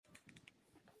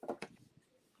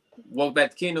Welcome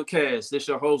back to Kingdom Cast. This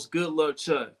your host, Good Luck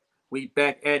Chuck. We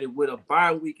back at it with a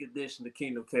bi-week edition of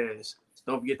Kingdom Cast.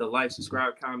 Don't forget to like,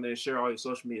 subscribe, comment, and share all your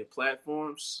social media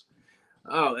platforms.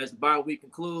 Oh, as the bi-week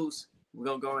concludes, we're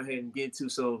gonna go ahead and get into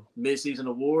some mid-season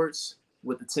awards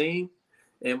with the team.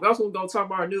 And we're also gonna talk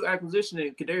about our new acquisition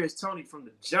in Kadarius Toney from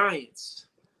the Giants.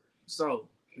 So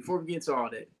before we get into all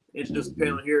that, introduce the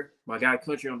panel here. My guy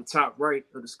Country on the top right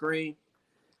of the screen.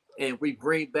 And we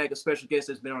bring back a special guest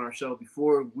that's been on our show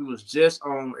before. We was just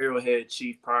on Arrowhead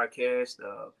Chief podcast.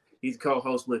 He's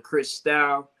co-host with Chris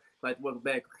Stow. I'd like to welcome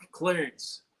back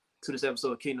Clarence to this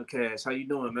episode of Kingdom Cast. How you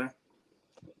doing, man?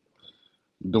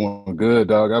 Doing good,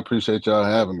 dog. I appreciate y'all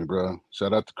having me, bro.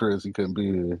 Shout out to Chris. He couldn't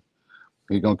be here.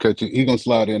 He gonna catch it. He gonna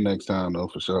slide in next time though,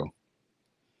 for sure.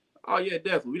 Oh yeah,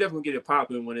 definitely. We definitely get it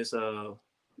popping when it's whether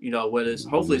it's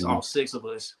hopefully it's all six of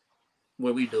us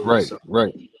when we do it. Right, So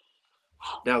right.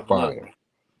 that would Fire.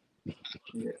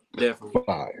 Yeah, definitely.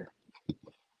 Fire.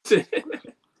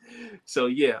 So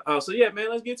yeah,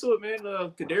 man, let's get to it, man.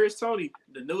 Kadarius Toney,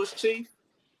 the newest chief,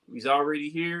 he's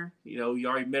already here. You know, he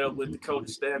already met up with the coaching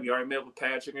staff. He already met up with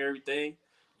Patrick and everything.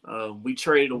 We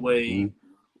traded away.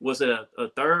 Was it a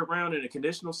third round and a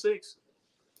conditional six?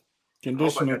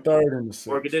 Conditional third in the six.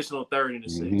 Or conditional third in the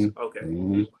six.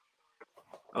 Okay.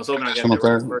 I was hoping I got Conditional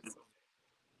that right first.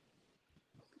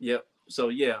 Yep. So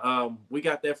yeah, we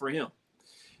got that for him,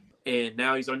 and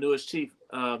now he's our newest chief.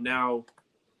 Now,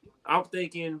 I'm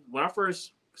thinking when I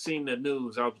first seen the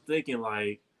news, I was thinking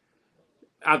like,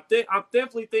 I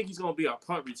definitely think he's gonna be a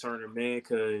punt returner, man,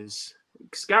 because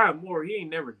Sky Moore, he ain't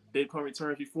never did punt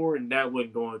returns before, and that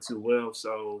wasn't going too well.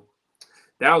 So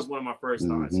that was one of my first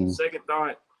thoughts. Second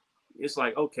thought, it's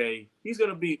like, okay, he's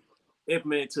gonna be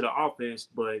implemented to the offense,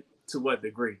 but to what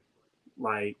degree?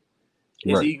 Like,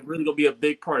 is he really gonna be a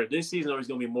big part of this season, or is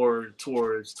he gonna be more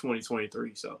towards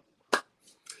 2023? So,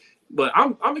 but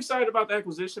I'm excited about the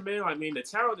acquisition, man. I mean, the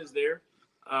talent is there.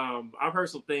 I've heard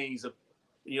some things, some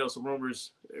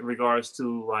rumors in regards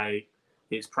to like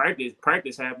his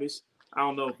practice habits. I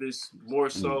don't know if it's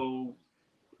more so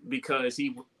because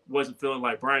he wasn't feeling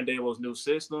like Brian Daboll's new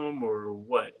system or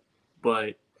what,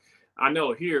 but I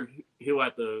know here he'll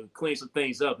have to clean some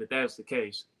things up if that's the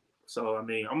case. So, I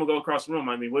mean, I'm going to go across the room.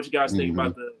 I mean, what you guys think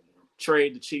about the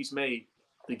trade the Chiefs made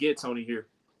to get Toney here?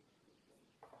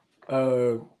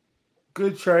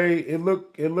 Good trade. It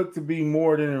looked to be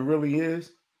more than it really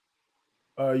is.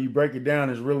 You break it down,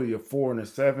 it's really a 4 and a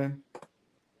 7.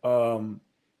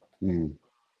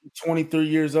 23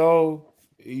 years old.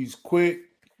 He's quick.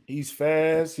 He's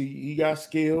fast. He got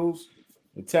skills.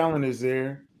 The talent is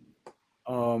there.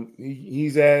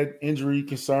 He's had injury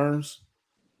concerns.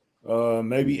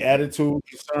 Maybe attitude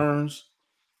concerns.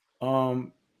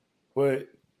 But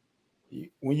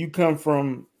when you come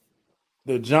from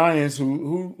the Giants,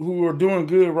 who are doing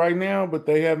good right now, but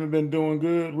they haven't been doing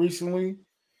good recently.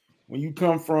 When you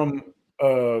come from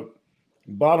a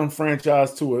bottom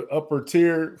franchise to an upper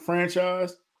tier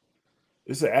franchise,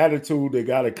 it's an attitude that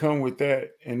got to come with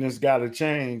that, and it's got to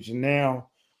change. And now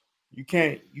you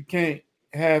can't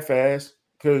half-ass,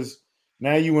 because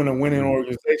now you in a winning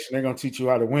organization. They're gonna teach you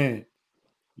how to win.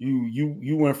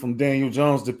 You went from Daniel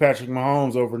Jones to Patrick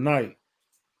Mahomes overnight.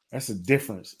 That's a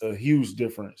difference, a huge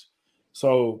difference.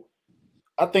 So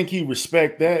I think he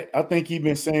respect that. I think he's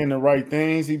been saying the right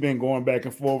things. He's been going back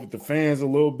and forth with the fans a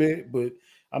little bit, but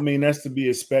I mean that's to be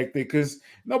expected because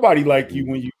nobody like you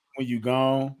when you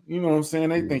gone. You know what I'm saying?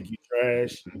 They think you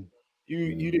trash.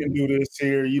 You didn't do this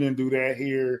here. You didn't do that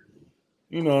here.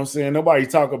 You know what I'm saying? Nobody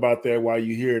talk about that while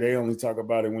you here. They only talk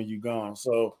about it when you gone.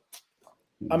 So,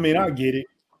 I mean, I get it.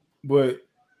 But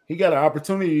he got an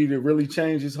opportunity to really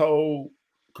change his whole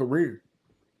career.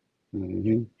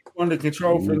 Under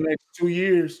control for the next 2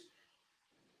 years,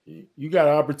 you got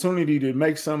an opportunity to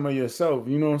make some of yourself.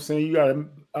 You know what I'm saying? You got an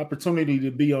opportunity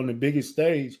to be on the biggest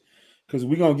stage because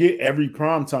we're going to get every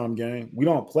primetime game. We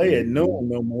don't play at noon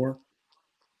no more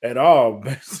at all,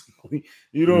 basically.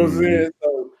 You know what I'm saying?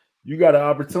 So you got an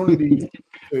opportunity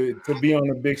to be on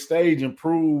the big stage and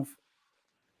prove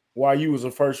why you was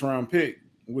a first-round pick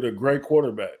with a great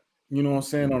quarterback. You know what I'm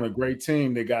saying? On a great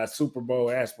team that got Super Bowl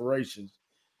aspirations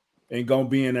and going to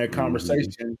be in that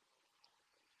conversation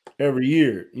every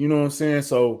year. You know what I'm saying?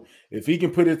 So if he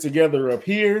can put it together up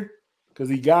here, because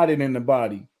he got it in the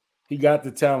body, he got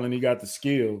the talent, he got the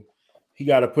skill, he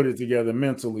got to put it together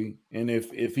mentally. And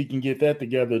if he can get that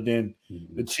together, then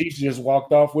the Chiefs just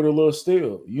walked off with a little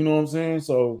steal. You know what I'm saying?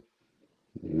 So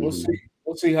we'll see.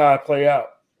 We'll see how it play out.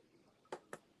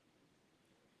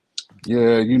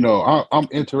 Yeah, I'm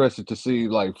interested to see,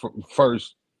 like,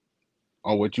 first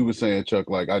on what you were saying, Chuck.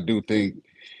 Like, I do think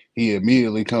he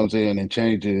immediately comes in and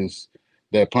changes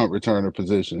that punt returner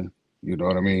position. You know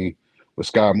what I mean? With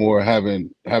Sky Moore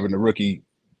having the rookie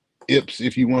ips,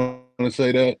 if you want to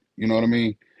say that. You know what I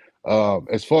mean?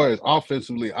 As far as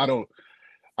offensively, I'm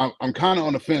kind of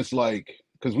on the fence, like,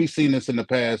 because we've seen this in the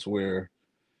past where,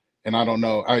 and I don't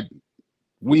know,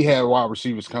 we had wide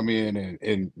receivers come in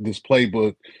and this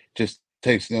playbook just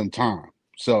takes them time.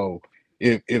 So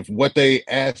if what they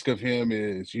ask of him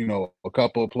is, a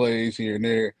couple of plays here and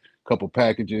there, a couple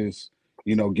packages,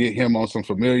 get him on some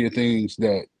familiar things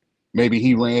that maybe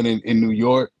he ran in New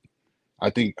York, I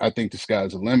think the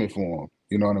sky's the limit for him.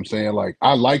 You know what I'm saying? Like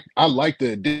I like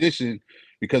the addition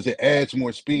because it adds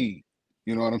more speed.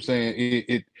 You know what I'm saying?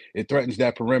 It threatens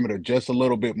that perimeter just a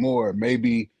little bit more.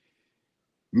 Maybe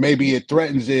it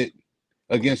threatens it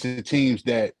against the teams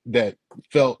that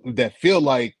feel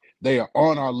like they are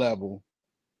on our level,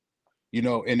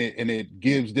 and it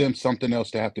gives them something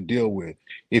else to have to deal with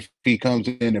if he comes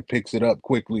in and picks it up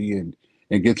quickly and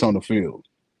gets on the field.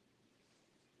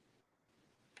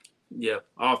 Yeah,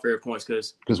 all fair points.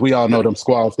 Because we all know them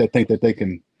squads that think that they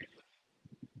can.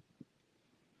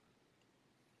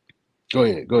 Go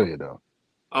ahead, though.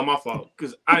 Oh, my fault.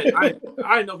 Because I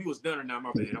didn't know if he was done or not.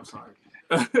 My bad. I'm sorry.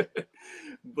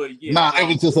 But yeah, Nah, it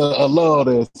was just a lull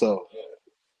there. So.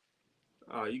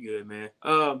 Oh, you good, man.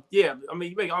 Yeah, I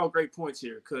mean, you make all great points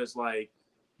here because, like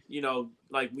we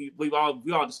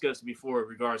all discussed before in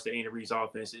regards to Andy Reid's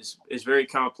offense. It's very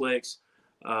complex.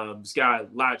 It's got a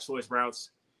lot of choice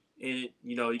routes in it.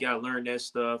 You got to learn that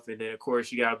stuff, and then of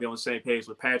course you got to be on the same page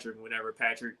with Patrick whenever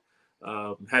Patrick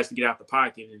has to get out the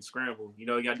pocket and scramble. You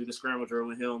got to do the scramble drill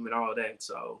with him and all of that.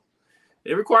 So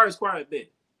it requires quite a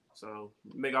bit. So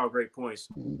you make all great points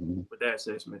with that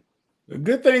assessment. The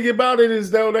good thing about it is,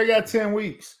 though, they got 10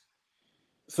 weeks.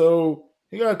 So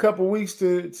he got a couple weeks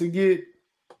to get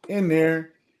in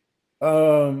there.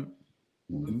 Man,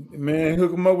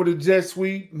 hook him up with a jet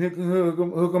sweep, hook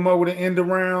him up with an end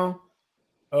around,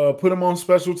 put him on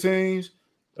special teams,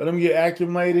 let him get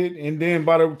acclimated, and then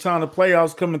by the time the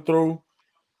playoffs coming through,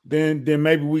 then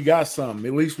maybe we got something.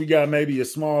 At least we got maybe a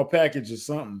small package or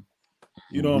something.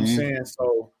 You know what I'm saying?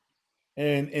 So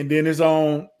and then it's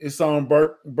on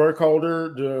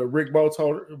Burkholder, the Rick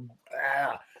Boatholder.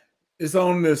 It's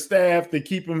on the staff to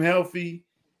keep him healthy,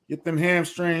 get them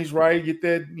hamstrings right, get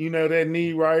that that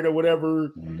knee right or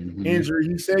whatever injury.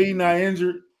 He say he's not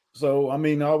injured, so I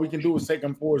mean all we can do is take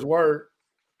him for his word.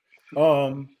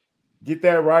 Get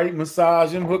that right,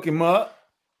 massage him, hook him up,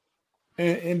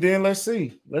 and then let's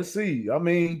see. I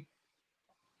mean,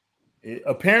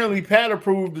 apparently Pat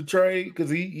approved the trade because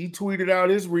he tweeted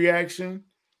out his reaction.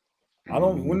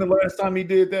 When the last time he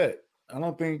did that? I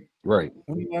don't think. Right.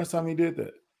 When the last time he did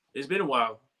that? It's been a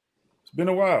while. It's been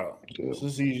a while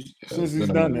since he's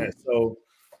done that. So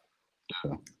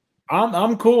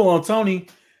I'm cool on Tony.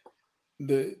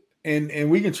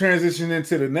 And we can transition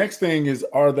into the next thing is,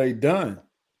 are they done?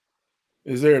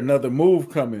 Is there another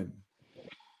move coming?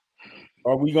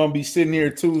 Are we gonna be sitting here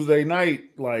Tuesday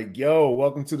night like, yo,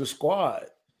 welcome to the squad?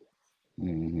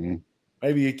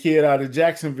 Maybe a kid out of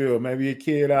Jacksonville, maybe a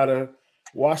kid out of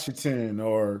Washington,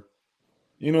 or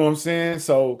you know what I'm saying?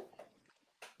 So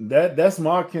that's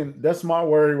my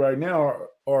worry right now.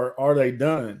 Or are they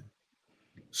done?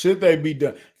 Should they be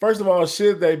done? First of all,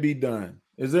 should they be done?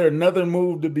 Is there another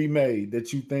move to be made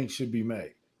that you think should be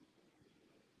made?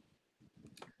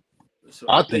 So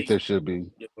I think there should be.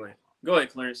 Go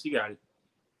ahead, Clarence. You got it.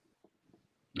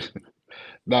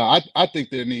 No, I think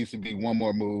there needs to be one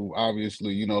more move.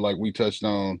 Obviously, like we touched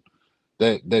on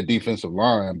that defensive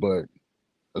line, but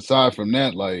aside from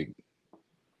that, like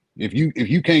if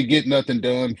you can't get nothing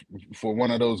done for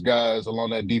one of those guys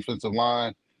along that defensive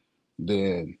line,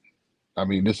 then I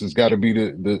mean this has got to be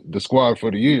the squad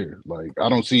for the year. Like I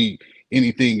don't see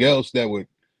anything else that would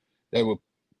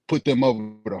put them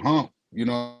over the hump. You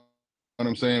know what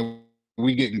I'm saying?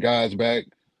 We getting guys back.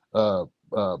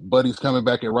 Buddy's coming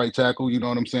back at right tackle. You know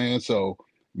what I'm saying? So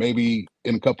maybe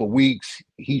in a couple of weeks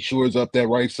he shores up that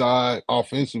right side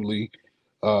offensively.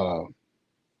 I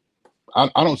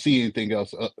don't see anything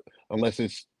else unless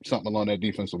it's something along that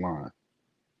defensive line.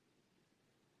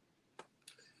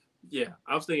 Yeah,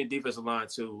 I was thinking defensive line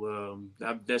too.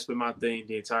 That's been my thing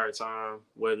the entire time.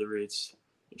 Whether it's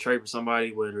a trade for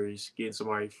somebody, whether it's getting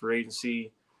somebody for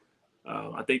agency,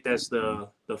 I think that's the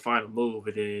final move.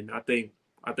 And then I think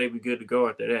we're good to go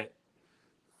after that.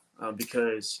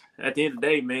 Because at the end of the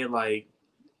day, man, like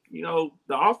the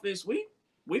offense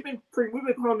we've been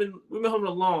humming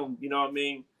along. You know what I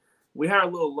mean? We had a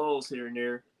little lulls here and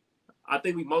there. I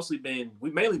think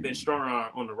we've mainly been strong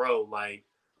on the road. Like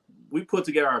we put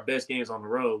together our best games on the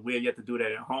road. We have yet to do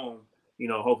that at home.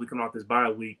 Hopefully coming off this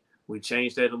bye week, we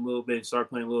changed that a little bit, start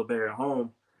playing a little better at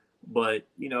home. But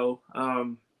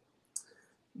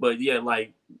but yeah,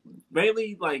 like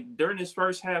mainly like during this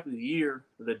first half of the year,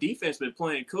 the defense been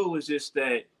playing cool. It's just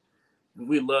that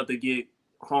we love to get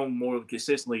home more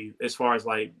consistently as far as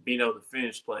like being able to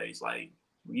finish plays. Like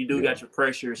you do got your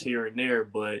pressures here and there,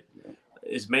 but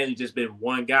it's mainly just been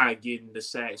one guy getting the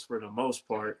sacks for the most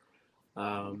part.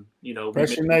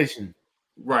 Pressure Nation.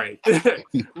 Right.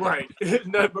 Right.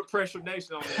 Nothing but pressure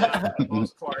nation on the line for the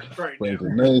most part right Pressure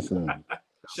now. Nation.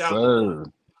 Shout Sir.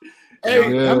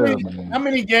 Hey, Yeah, how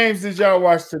many games did y'all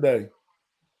watch today?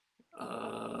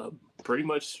 Pretty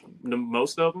much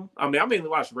most of them. I mainly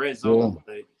watch Red Zone,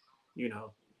 but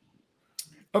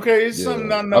Okay, it's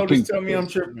something I noticed. Tell me I'm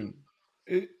tripping.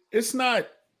 It's not.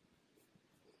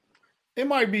 It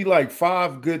might be like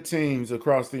 5 good teams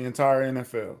across the entire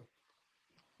NFL.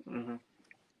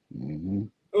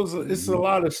 It's a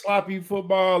lot of sloppy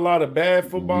football, a lot of bad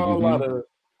football, a lot of.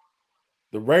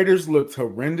 The Raiders looked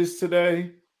horrendous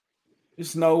today.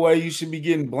 There's no way you should be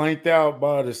getting blanked out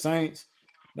by the Saints.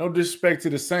 No disrespect to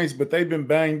the Saints, but they've been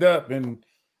banged up, and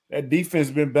that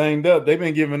defense been banged up. They've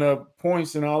been giving up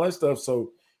points and all that stuff.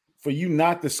 So for you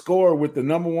not to score with the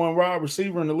number 1 wide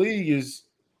receiver in the league is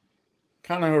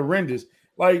kind of horrendous.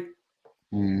 Like,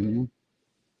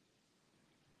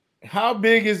 how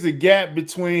big is the gap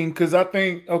between? Because I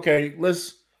think,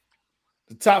 the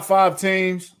top 5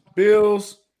 teams: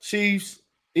 Bills, Chiefs,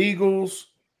 Eagles.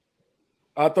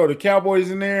 I'll throw the Cowboys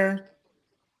in there,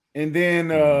 and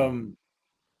then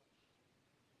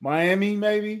Miami,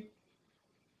 maybe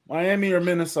Miami or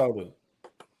Minnesota.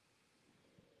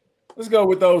 Let's go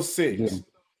with those 6.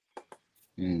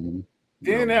 Then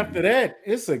after that,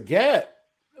 it's a gap,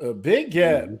 a big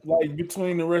gap, like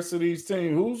between the rest of these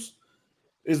teams.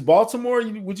 Is Baltimore?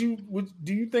 Do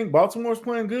you think Baltimore's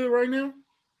playing good right now?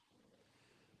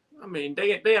 I mean,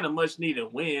 they had a much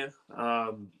needed win.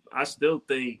 I still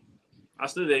think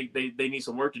they need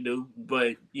some work to do.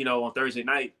 But on Thursday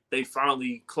night, they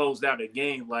finally closed out a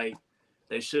game like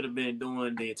they should have been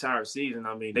doing the entire season.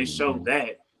 I mean, they showed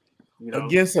that.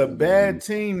 Against a bad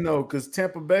team, though, because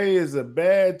Tampa Bay is a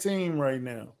bad team right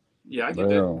now. Yeah, I get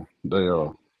that. They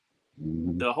are.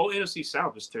 The whole NFC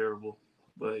South is terrible,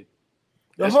 but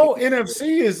the whole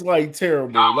NFC is like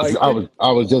terrible.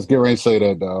 I was just getting ready to say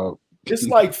that, dog. It's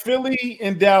like Philly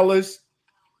and Dallas,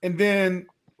 and then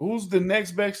who's the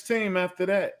next best team after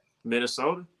that?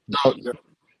 Minnesota.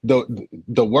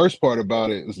 The worst part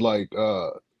about it is like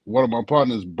one of my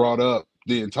partners brought up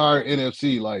the entire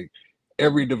NFC, like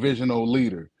every divisional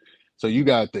leader. So you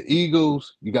got the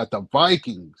Eagles, you got the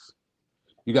Vikings,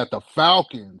 you got the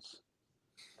Falcons,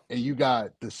 and you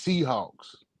got the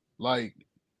Seahawks. Like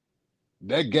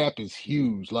that gap is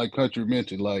huge. Like Country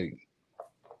mentioned, like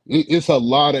it's a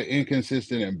lot of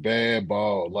inconsistent and bad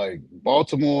ball. Like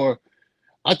Baltimore,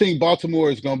 I think Baltimore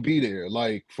is gonna be there.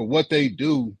 Like for what they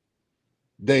do,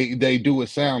 they do it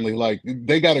soundly. Like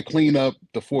they got to clean up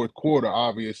the fourth quarter,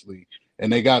 obviously,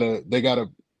 and they gotta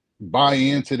buy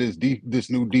into this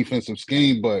new defensive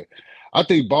scheme. But I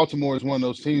think Baltimore is one of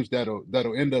those teams that'll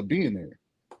end up being there.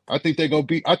 I think they gonna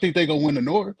win the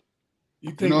North.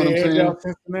 You think they edge out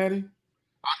Cincinnati?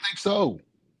 I think so.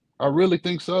 I really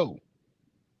think so.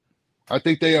 I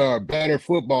think they are a better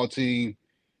football team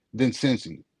than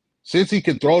Cincy. Cincy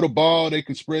can throw the ball, they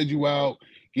can spread you out,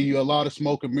 give you a lot of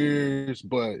smoke and mirrors,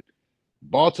 but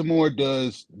Baltimore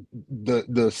does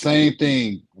the same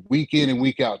thing week in and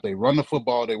week out. They run the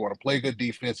football, they want to play good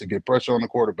defense and get pressure on the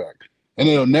quarterback. And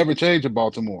it'll never change in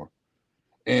Baltimore.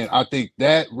 And I think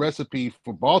that recipe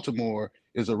for Baltimore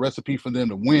is a recipe for them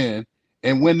to win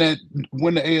and win the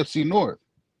AFC North.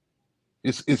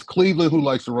 It's Cleveland who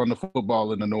likes to run the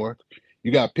football in the North.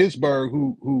 You got Pittsburgh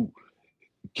who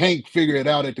can't figure it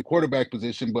out at the quarterback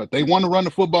position, but they want to run the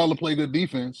football and play good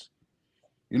defense.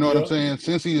 You know what I'm saying?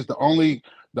 Cincy is the only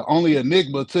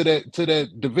enigma to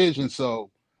that division.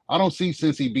 So I don't see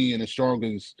Cincy being as strong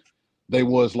as they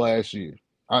was last year.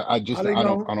 I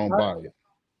don't buy it.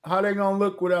 How they gonna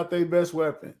look without their best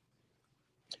weapon?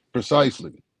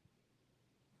 Precisely.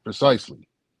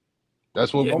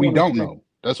 That's what we don't know.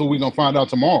 That's what we're gonna find out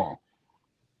tomorrow.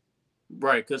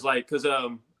 Right, because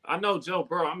I know Joe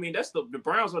Burrow. I mean, that's the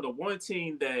Browns are the one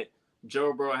team that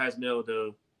Joe Burrow has been able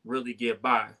to really get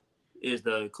by is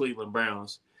the Cleveland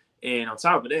Browns. And on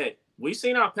top of that, we've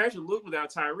seen how Patrick looked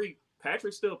without Tyreek.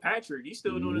 Patrick's still Patrick. He's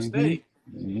still doing his thing.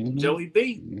 Joey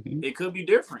B, it could be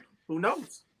different. Who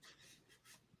knows?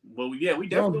 Well, yeah, we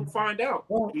definitely will find out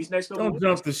these next couple Don't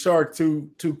jump the shark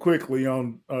too quickly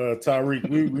on Tyreek.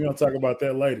 We're going to talk about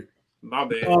that later. My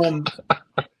bad.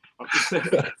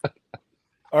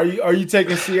 Are you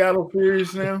taking Seattle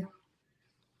serious now?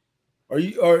 Are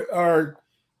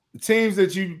the teams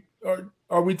that you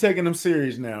are we taking them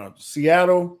serious now?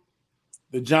 Seattle,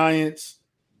 the Giants,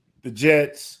 the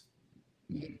Jets.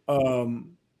 We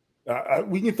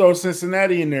can throw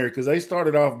Cincinnati in there because they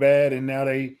started off bad and now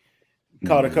they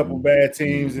caught a couple bad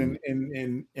teams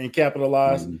and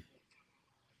capitalized.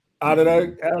 Out of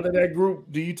that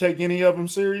group, do you take any of them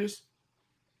serious?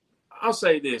 I'll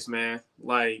say this, man.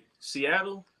 Like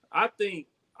Seattle, I think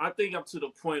I'm to the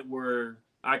point where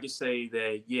I can say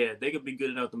that yeah, they could be good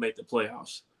enough to make the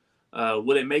playoffs.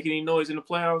 Will it make any noise in the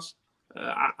playoffs?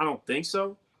 I don't think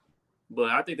so, but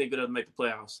I think they're good enough to make the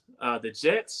playoffs. The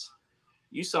Jets,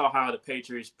 you saw how the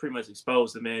Patriots pretty much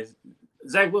exposed them, man.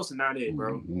 Zach Wilson not it,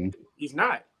 bro. He's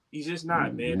not. He's just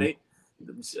not, man.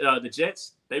 The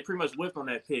Jets, they pretty much whipped on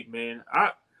that pick, man.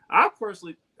 I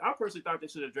personally thought they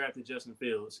should have drafted Justin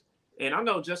Fields. And I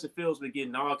know Justin Fields been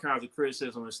getting all kinds of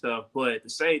criticism and stuff, but at the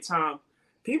same time,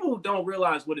 people don't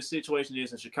realize what the situation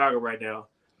is in Chicago right now.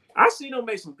 I seen him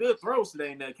make some good throws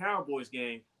today in that Cowboys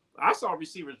game. I saw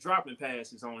receivers dropping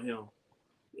passes on him.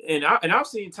 And I've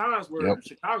seen times where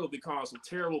Chicago be calling some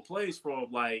terrible plays for him.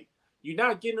 Like, you're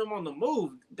not getting him on the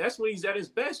move. That's when he's at his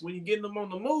best, when you're getting him on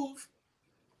the move,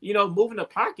 moving the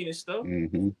pocket and stuff.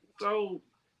 So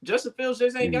Justin Fields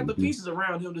just ain't got the pieces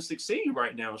around him to succeed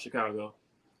right now in Chicago.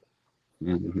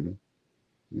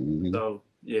 So,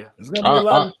 yeah. There's going to be a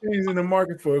lot of things in the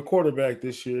market for a quarterback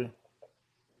this year.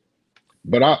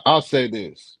 But I'll say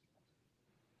this.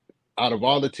 Out of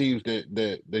all the teams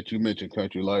that you mentioned,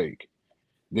 Country, like,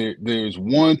 there's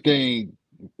one thing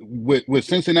with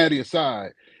Cincinnati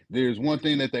aside, there's one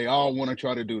thing that they all want to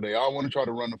try to do. They all want to try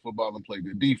to run the football and play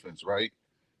good defense, right?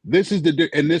 This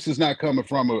is not coming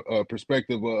from a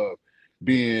perspective of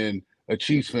being a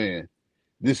Chiefs fan.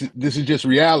 This is just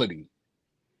reality.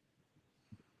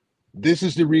 This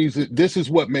is the reason. This is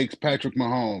what makes Patrick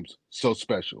Mahomes so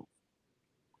special,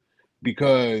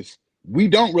 because we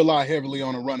don't rely heavily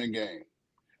on a running game,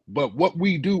 but what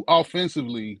we do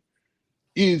offensively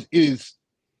is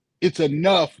it's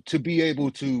enough to be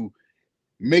able to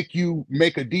make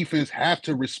a defense have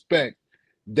to respect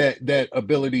that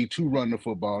ability to run the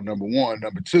football. Number one.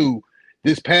 Number two,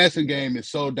 this passing game is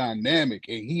so dynamic,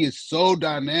 and he is so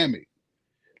dynamic.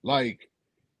 Like,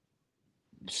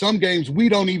 some games we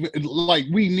don't even like.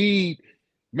 We need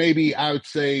maybe, I would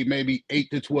say, maybe 8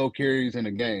 to 12 carries in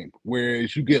a game.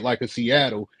 Whereas you get like a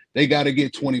Seattle, they got to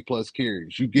get 20 plus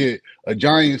carries. You get a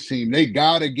Giants team, they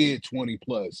got to get 20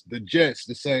 plus. The Jets,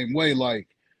 the same way. Like,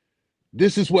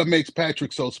 this is what makes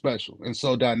Patrick so special and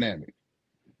so dynamic.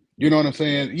 You know what I'm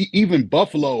saying? Even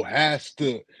Buffalo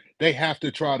they have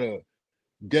to try to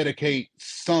dedicate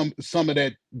some of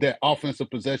that offensive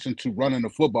possession to running the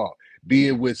football, be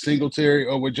it with Singletary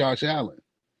or with Josh Allen.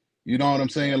 You know what I'm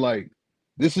saying? Like,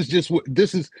 this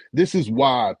is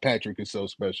why Patrick is so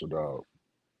special, dog.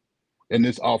 And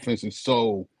this offense is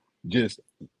so just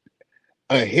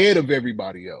ahead of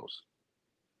everybody else.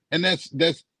 And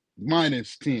that's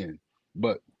minus 10,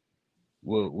 but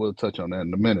we'll touch on that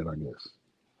in a minute, I guess.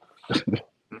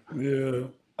 Yeah.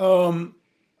 All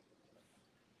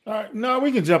right. No,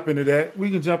 we can jump into that. We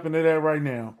can jump into that right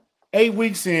now. 8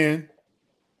 weeks in.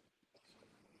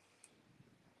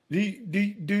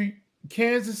 Do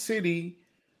Kansas City,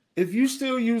 if you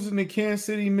still using the Kansas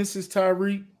City Mrs.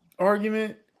 Tyreek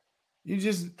argument, you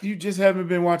just haven't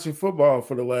been watching football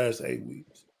for the last 8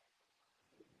 weeks.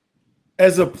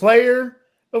 As a player,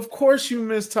 of course you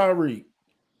miss Tyreek.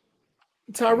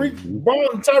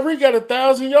 Tyreek got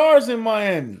 1,000 yards in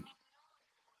Miami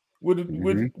with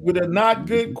a not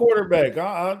good quarterback.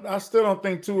 I still don't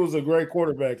think Tua's a great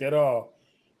quarterback at all.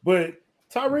 But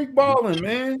Tyreek balling,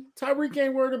 man. Tyreek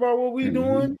ain't worried about what we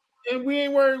doing, and we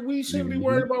ain't worried. We shouldn't be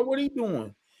worried about what he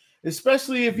doing,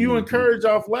 especially if you encourage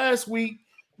off last week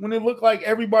when it looked like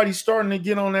everybody's starting to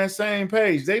get on that same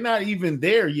page. They're not even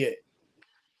there yet.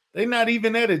 They're not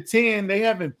even at a 10. They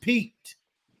haven't peaked.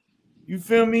 You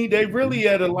feel me? They really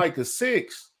at a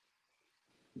 6.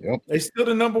 Yep. They still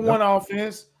the number one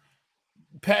offense.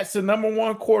 Pat's the number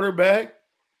one quarterback.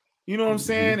 You know what I'm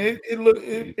saying?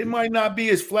 It might not be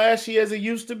as flashy as it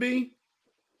used to be,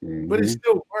 but it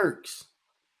still works.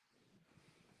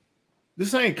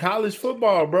 This ain't college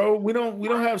football, bro. We don't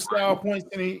have style points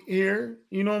in here.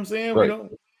 You know what I'm saying? Right.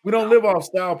 We don't live off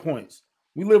style points.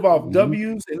 We live off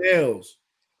W's and L's.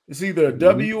 It's either a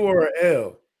W or an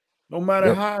L, no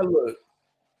matter how I look.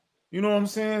 You know what I'm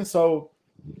saying? So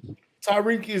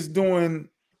Tyreek is doing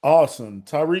awesome.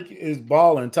 Tyreek is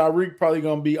balling. Tyreek probably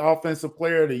going to be offensive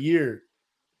player of the year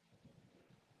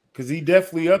because he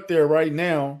definitely up there right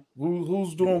now.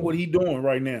 Who's doing what he doing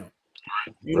right now?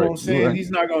 You know what I'm saying? Right. He's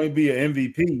not going to be an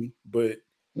MVP, but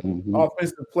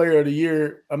Offensive Player of the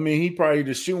Year. I mean, he probably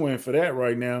the shoe-in for that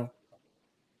right now.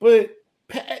 But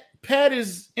Pat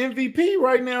is MVP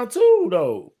right now too,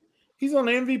 though. He's on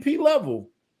the MVP level.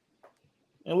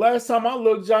 And last time I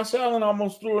looked, Josh Allen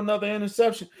almost threw another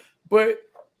interception. But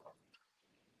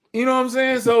you know what I'm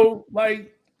saying? So,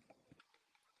 like,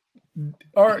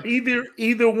 are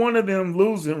either one of them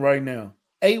losing right now?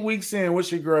 8 weeks in,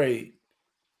 what's your grade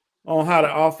on how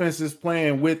the offense is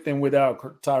playing with and without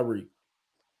Tyreek?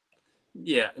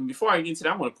 Yeah, and before I get into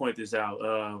that, I want to point this out.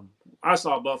 I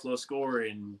saw Buffalo score,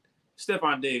 and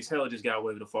Stephon Diggs, hell, just got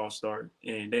away with a false start,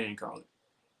 and they didn't call it.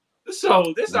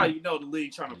 So this is how you know the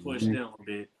league trying to push them a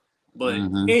bit. But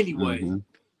anyway,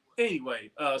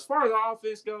 as far as the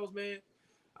offense goes, man,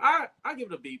 I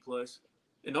give it a B plus.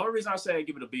 And the only reason I say I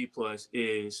give it a B plus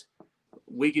is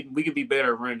we could be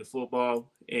better at running the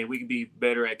football, and we could be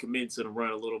better at committing to the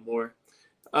run a little more.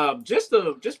 Just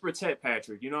protect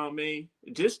Patrick, you know what I mean?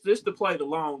 Just to play the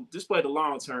long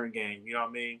term game, you know what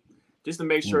I mean? Just to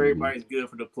make sure everybody's good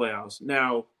for the playoffs.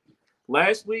 Now,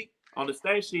 last week on the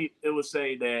stat sheet, it would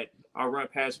say that our run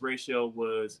pass ratio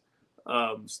was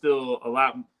still a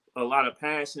lot of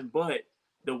passing, but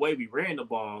the way we ran the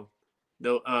ball,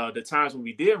 the times when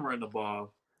we did run the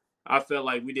ball, I felt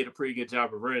like we did a pretty good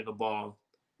job of running the ball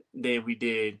than we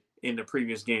did in the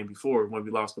previous game before when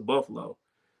we lost to Buffalo.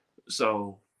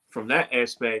 So from that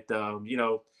aspect,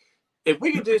 if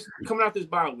we could just coming out this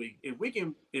bye week, if we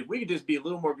can just be a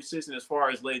little more consistent as far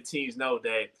as letting teams know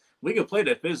that we can play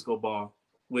that physical ball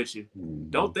with you.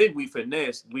 Don't think we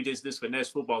finesse. We just this finesse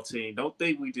football team. Don't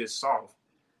think we just soft,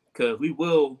 because we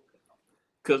will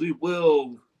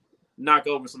knock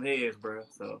over some heads, bro.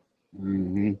 So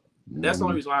that's the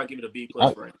only reason why I give it a B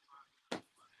plus right.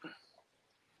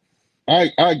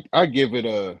 I give it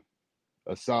a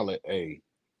solid A.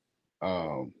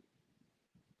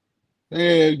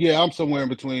 Yeah, I'm somewhere in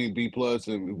between B plus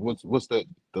and what's the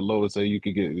lowest A you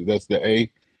could get? That's the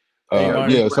A.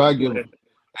 Yeah, so I give them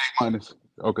A minus.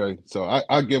 Okay, so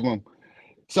I give them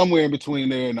somewhere in between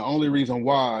there, and the only reason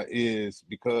why is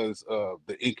because of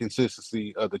the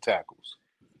inconsistency of the tackles.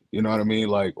 You know what I mean?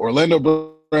 Like Orlando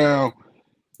Brown,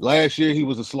 last year he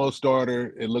was a slow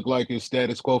starter. It looked like his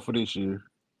status quo for this year.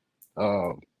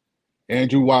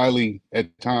 Andrew Wiley,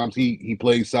 at times he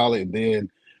plays solid, and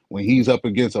then when he's up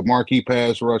against a marquee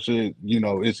pass rusher,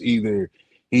 it's either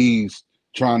he's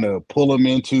trying to pull him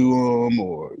into him,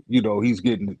 or he's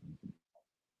getting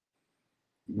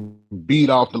beat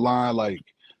off the line. Like,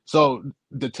 so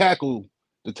the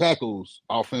tackles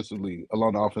offensively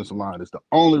along the offensive line is the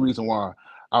only reason why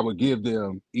I would give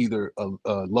them either a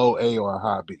low A or a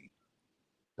high B.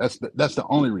 That's the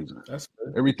only reason. That's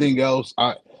good. Everything else,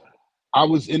 I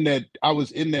was in that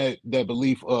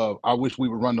belief of I wish we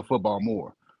would run the football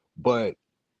more. But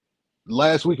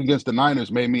last week against the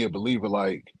Niners made me a believer,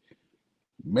 like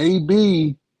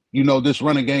maybe, this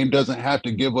running game doesn't have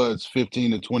to give us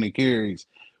 15 to 20 carries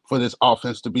for this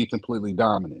offense to be completely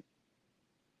dominant,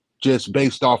 just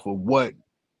based off of what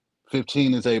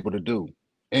 15 is able to do.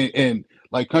 And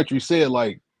like Country said,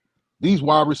 like these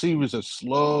wide receivers are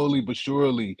slowly but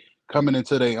surely coming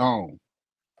into their own.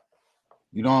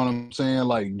 You know what I'm saying?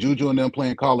 Like Juju and them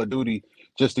playing Call of Duty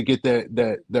just to get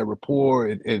that rapport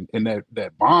and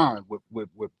that bond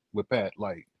with Pat.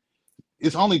 Like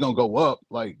it's only gonna go up.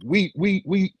 Like we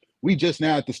just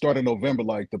now at the start of November,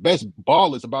 like the best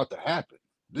ball is about to happen.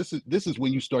 This is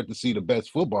when you start to see the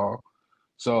best football.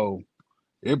 So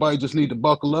everybody just need to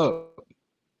buckle up.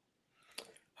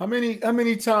 How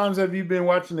many times have you been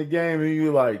watching the game and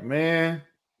you're like, man,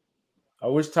 I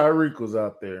wish Tyreek was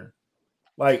out there?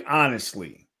 Like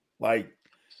honestly, like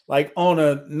on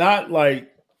a not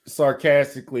like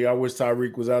sarcastically, I wish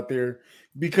Tyreek was out there,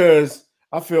 because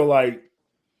I feel like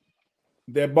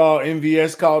that ball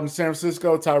MVS called in San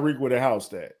Francisco, Tyreek would have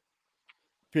housed that.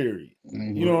 Period.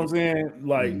 You know what I'm saying?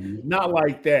 Like not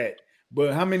like that,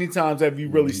 but how many times have you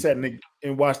really sat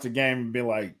and watched the game and been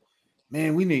like,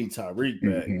 man, we need Tyreek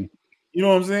back? You know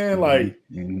what I'm saying? Like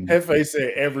Hefe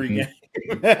said every game.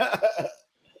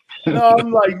 No,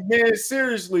 I'm like, man,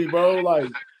 seriously, bro. Like,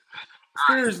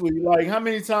 seriously, like, how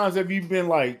many times have you been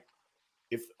like,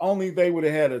 if only they would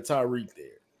have had a Tyreek there?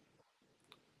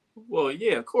 Well,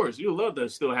 yeah, of course. You'd love to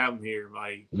still have him here.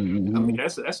 Like, I mean,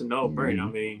 that's a no-brainer. I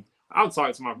mean, I was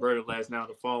talking to my brother last night on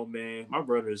the phone, man. My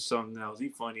brother is something else. He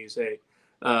funny as heck.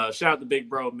 Shout out to Big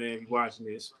Bro, man, if you're watching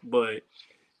this. But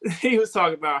he was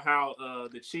talking about how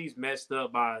the Chiefs messed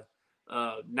up by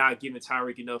not giving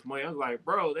Tyreek enough money. I was like,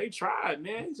 bro, they tried,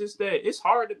 man. It's just that it's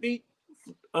hard to beat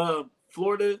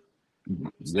Florida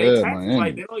state taxes.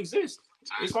 Like, they don't exist.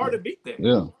 It's hard to beat that.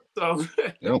 Yeah. So,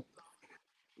 yep.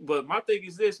 But my thing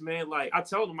is this, man. Like I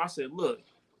told him, I said, look,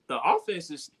 the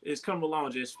offense is coming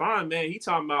along just fine, man. He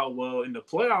talking about, well, in the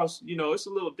playoffs, it's a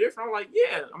little different. I'm like,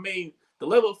 yeah. I mean, the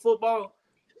level of football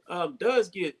does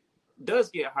get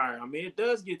higher. I mean, it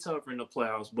does get tougher in the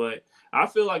playoffs. But I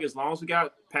feel like as long as we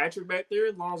got Patrick back there,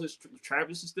 as long as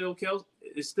Travis is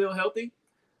still healthy,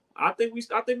 I think we're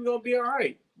gonna be all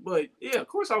right. But yeah, of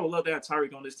course, I would love to have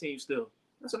Tyreek on this team still.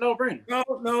 That's a no-brainer.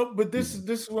 No, but this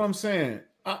is what I'm saying.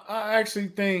 I actually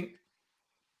think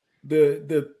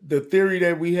the theory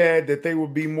that we had that they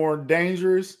would be more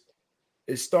dangerous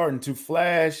is starting to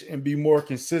flash and be more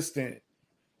consistent.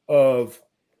 It's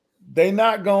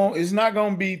not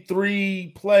gonna be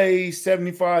 3 plays,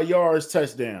 75 yards,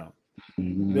 touchdown.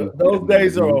 Those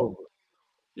days are over.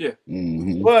 Yeah.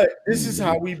 But this is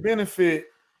how we benefit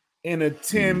in a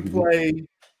 10 play,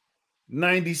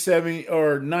 97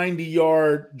 or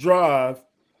 90-yard drive.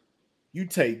 You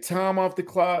take time off the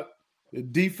clock. The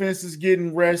defense is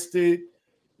getting rested.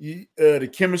 The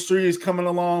chemistry is coming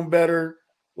along better.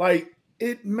 Like,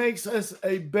 it makes us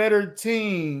a better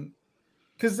team.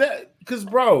 Because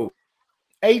bro,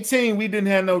 18, we didn't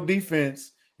have no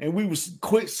defense, and we was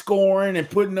quick scoring and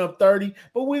putting up 30,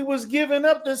 but we was giving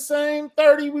up the same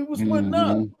 30 we was putting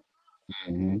up.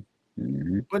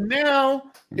 But now,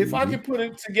 if I can put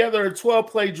it together a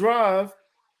 12-play drive,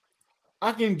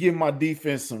 I can give my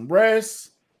defense some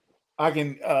rest. I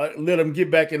can let them get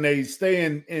back and they stay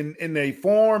in their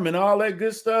form and all that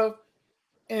good stuff.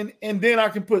 And then I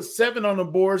can put 7 on the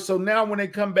board. So now when they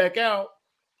come back out,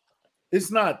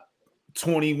 it's not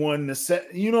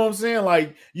 21-7. You know what I'm saying?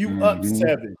 Like, you up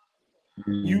 7.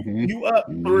 You up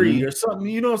 3 or something.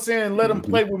 You know what I'm saying? Let them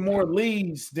play with more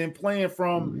leads than playing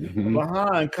from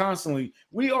behind constantly.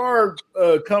 We are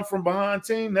come from behind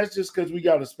team. That's just because we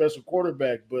got a special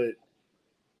quarterback. But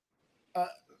I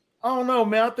don't know,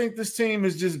 man. I think this team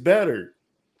is just better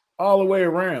all the way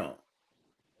around.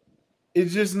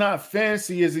 It's just not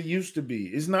fancy as it used to be.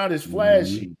 It's not as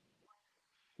flashy.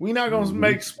 We're not going to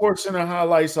make Sports Center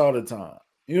highlights all the time.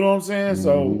 You know what I'm saying?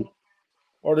 So,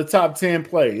 or the top 10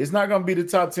 play. It's not going to be the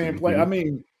top 10 play. I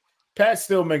mean, Pat's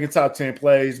still making top 10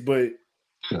 plays, but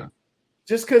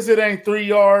just because it ain't 3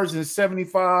 yards and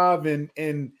 75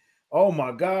 and oh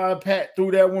my God, Pat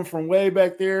threw that one from way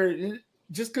back there.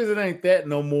 Just because it ain't that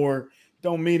no more,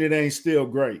 don't mean it ain't still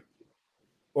great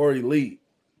or elite.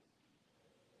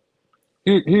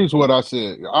 Here's what I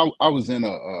said. I was in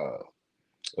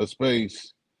a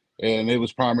space, and it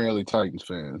was primarily Titans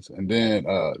fans. And then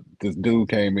this dude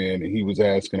came in, and he was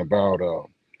asking about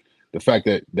the fact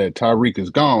that Tyreek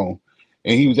is gone,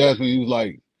 and he was asking me, he was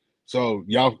like, "So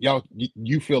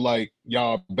you feel like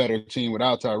y'all a better team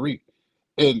without Tyreek?"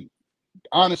 And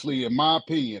honestly, in my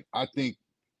opinion, I think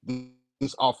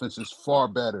this offense is far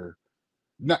better.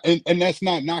 And that's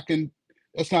not knocking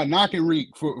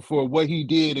Reek for what he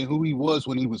did and who he was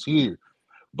when he was here.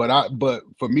 But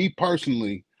for me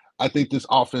personally, I think this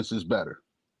offense is better.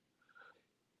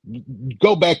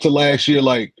 Go back to last year,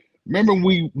 like, remember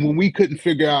when we couldn't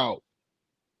figure out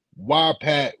why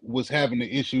Pat was having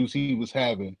the issues he was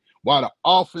having, why the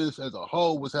offense as a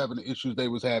whole was having the issues they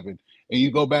was having, and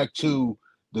you go back to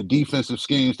the defensive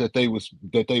schemes that they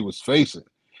was facing.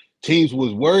 Teams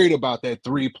was worried about that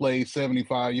 3-play,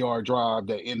 75-yard drive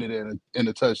that ended in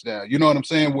a touchdown. You know what I'm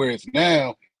saying? Whereas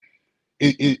now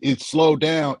it's slowed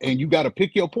down, and you got to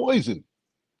pick your poison.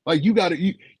 Like, you got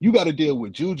to deal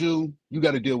with Juju, you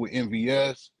got to deal with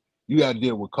MVS, you got to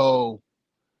deal with Cole,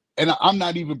 and I'm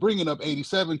not even bringing up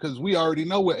 87 because we already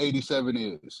know what 87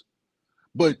 is.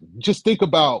 But just think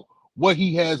about what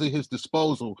he has at his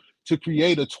disposal to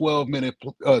create a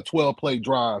 12-play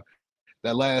drive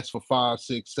that lasts for 5,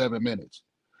 6, 7 minutes.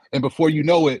 And before you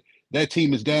know it, that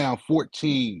team is down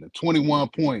 14, 21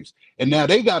 points. And now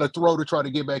they got to throw to try to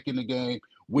get back in the game,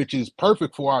 which is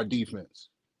perfect for our defense.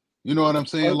 You know what I'm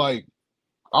saying? Like,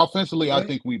 offensively, I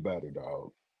think we better,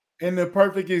 dog. And the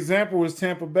perfect example is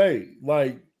Tampa Bay.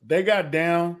 Like, they got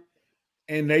down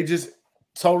and they just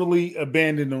totally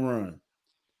abandoned the run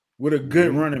with a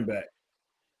good running back,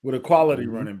 with a quality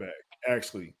running back,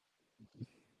 actually.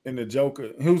 And the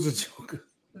Joker, who's the Joker?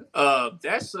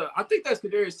 That's I think that's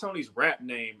Kadarius Toney's rap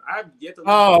name. I've yet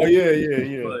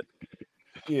to.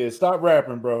 Yeah. Stop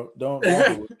rapping, bro. Don't do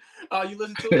it. Oh, you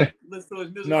listen to it? Listen to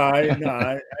his music?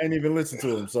 I ain't even listen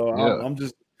to him. So yeah.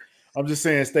 I'm just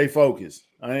saying, stay focused.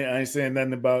 I ain't saying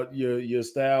nothing about your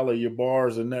style or your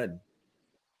bars or nothing.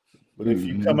 But if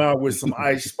you come out with some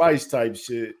Ice Spice type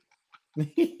shit.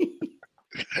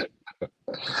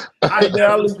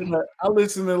 I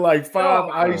listen to like 5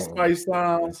 Ice Spice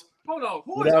songs. Hold on,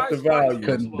 who without is the volume?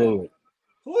 Couldn't do it.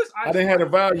 Who is Ice I didn't have the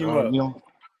volume up. You know,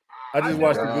 I just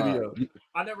watched the video.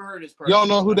 I never heard this You don't person.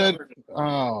 know who I never that? heard this.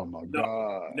 Oh my No,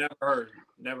 God! never heard.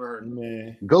 Never heard.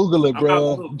 Man, Google it, I'm out the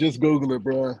bro. loop. Just Google it,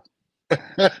 bro.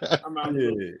 I'm out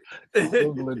the yeah. loop.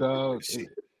 Google it, dog. She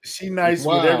It's nice with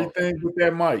wild. everything with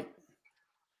that mic.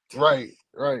 Right,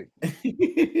 right.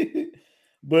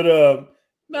 But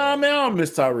nah, man, I don't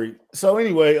miss Tyreek. So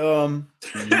anyway,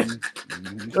 Mm-hmm.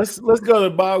 Mm-hmm. let's go to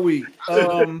bye week.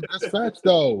 That's facts,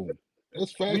 though.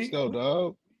 That's facts, We though,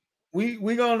 dog.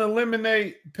 we gonna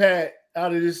eliminate Pat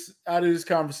out of this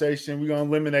conversation. We're gonna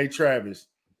eliminate Travis.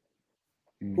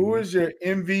 Who Mm-hmm. is your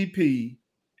MVP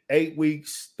 8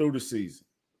 weeks through the season?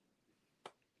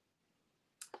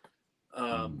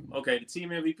 Okay, the team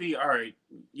MVP. All right,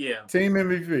 yeah, Team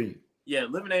MVP yeah.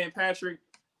 Eliminating Patrick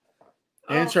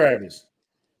and uh, Travis.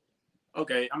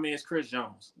 Okay, I mean it's Chris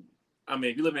Jones. I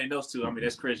mean if you eliminate those two, I mean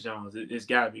that's Chris Jones. It's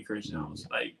got to be Chris Jones.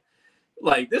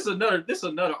 Like this is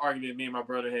another argument me and my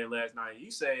brother had last night.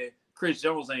 You said Chris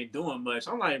Jones ain't doing much.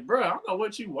 I'm like, bro, I don't know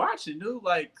what you watching, dude.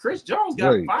 Like Chris Jones got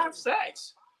Right. 5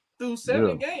 sacks through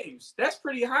 7 games. That's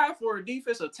pretty high for a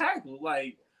defensive tackle.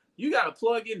 Like you got to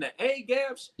plug in the A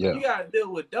gaps. Yeah. You got to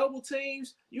deal with double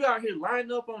teams. You out here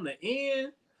lining up on the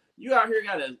end. You out here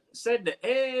got to set the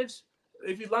edge.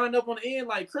 If you line up on the end,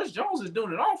 like Chris Jones is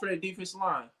doing it all for that defensive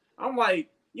line. I'm like,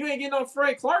 you ain't getting on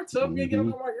Frank Clark tough. You ain't getting on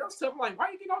nobody else tough. I'm like,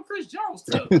 why you getting on Chris Jones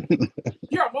tough?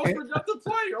 You're our most productive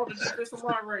player on the defensive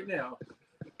line right now.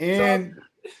 And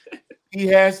he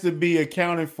has to be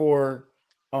accounted for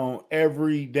on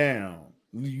every down.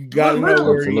 You got to know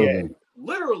where he at.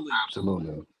 Literally.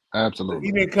 Absolutely.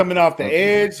 Even coming off the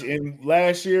edge, and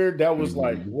last year that was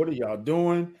like, what are y'all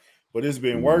doing? But it's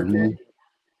been working.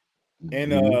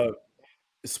 And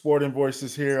Sporting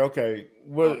Voices here. Okay.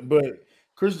 But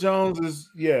Chris Jones is,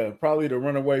 probably the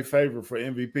runaway favorite for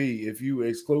MVP if you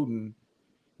excluding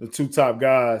the 2 top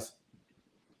guys.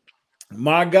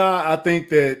 My guy, I think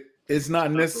that it's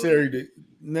not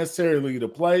necessarily to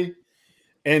play.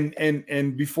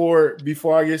 And before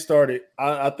I get started,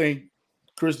 I think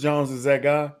Chris Jones is that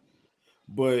guy.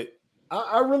 But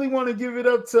I really want to give it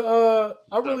up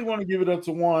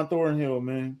to Juan Thornhill,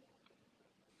 man.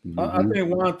 I think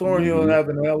Juan Thornhill is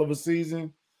having a hell of a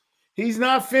season. He's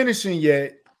not finishing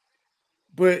yet,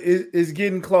 but it's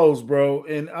getting close, bro.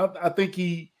 And I think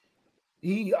he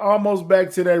almost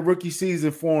back to that rookie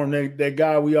season form, that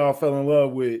guy we all fell in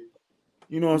love with.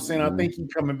 You know what I'm saying? I think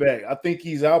he's coming back. I think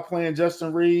he's outplaying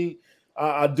Justin Reed.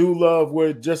 I do love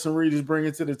what Justin Reed is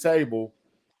bringing to the table,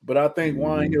 but I think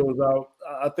Juan Hill is out.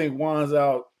 I think Juan's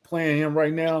out playing him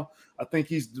right now. I think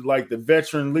he's like the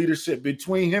veteran leadership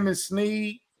between him and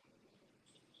Snead.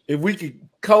 If we could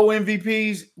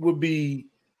co-MVPs, would be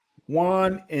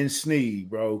Juan and Snead,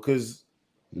 bro, because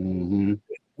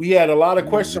we had a lot of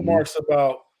question marks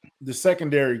about the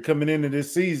secondary coming into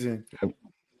this season.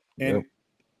 And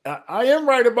I am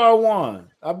right about Juan.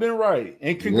 I've been right.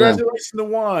 And congratulations to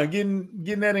Juan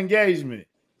getting that engagement.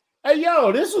 Hey,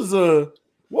 yo, this was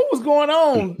what was going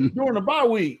on during the bye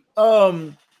week?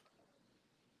 McCall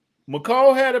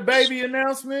had a baby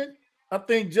announcement. I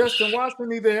think Justin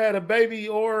Watson either had a baby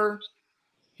or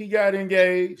he got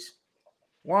engaged.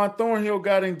 Juan Thornhill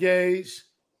got engaged.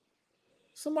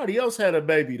 Somebody else had a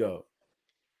baby, though.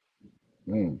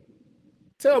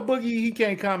 Tell Boogie he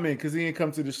can't comment because he didn't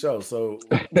come to the show. So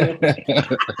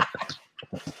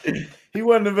he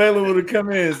wasn't available to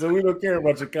come in, so we don't care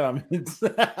about your comments.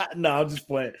 No, I'm just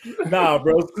playing. Nah,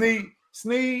 bro.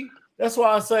 Snead, that's why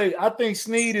I say I think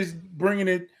Snead is bringing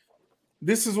it.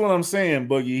 This is what I'm saying,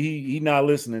 Boogie. He not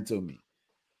listening to me.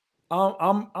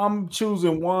 I'm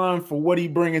choosing Juan for what he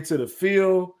bringing to the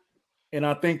field, and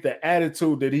I think the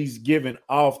attitude that he's giving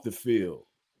off the field.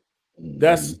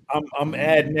 That's I'm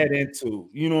adding that into.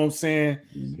 You know what I'm saying?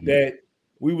 That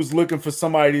we was looking for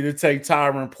somebody to take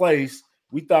Tyron's place.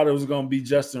 We thought it was going to be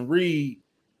Justin Reed.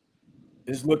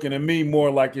 It's looking at me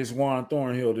more like it's Juan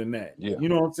Thornhill than that. Yeah. You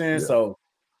know what I'm saying? Yeah. So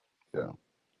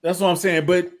that's what I'm saying.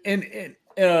 But and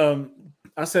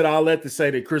I said I'll let to say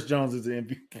that Chris Jones is the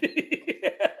MVP.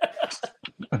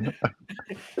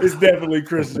 It's definitely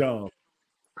Chris Jones.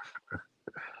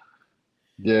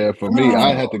 Yeah, for me,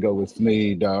 I had to go with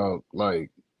Snead, dog. Like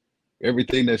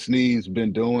everything that Snead's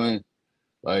been doing,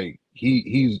 like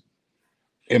he's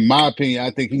in my opinion,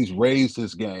 I think he's raised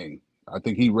his game. I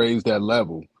think he raised that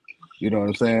level. You know what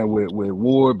I'm saying? With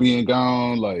Ward being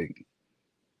gone, like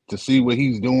to see what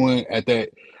he's doing at that.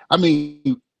 I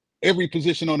mean, every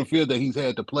position on the field that he's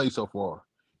had to play so far.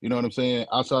 You know what I'm saying?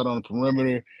 Outside on the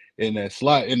perimeter, in that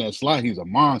slot, he's a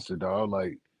monster, dog.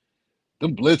 Like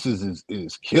them blitzes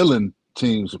is killing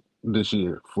teams this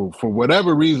year for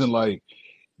whatever reason. Like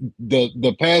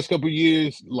the past couple of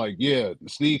years, like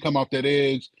Snead come off that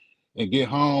edge and get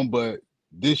home, but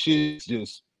this shit's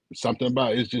just something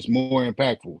about it's just more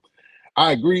impactful.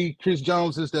 I agree. Chris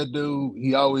Jones is that dude.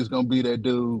 He always gonna be that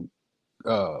dude.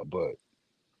 But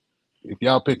if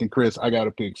y'all picking Chris, I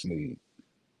gotta pick Snead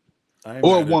I ain't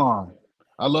or mad at Juan.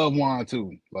 I love Juan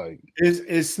too. Like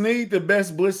is Snead the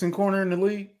best blitzing corner in the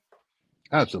league?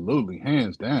 absolutely,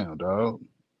 hands down, dog.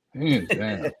 Hands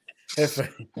down.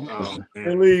 Oh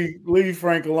man. leave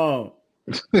Frank alone.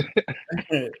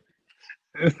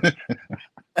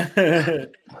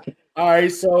 All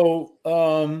right, so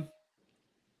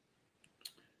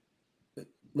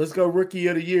let's go rookie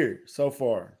of the year so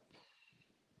far.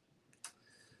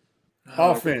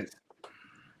 Offense.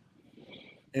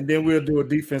 And then we'll do a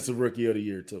defensive rookie of the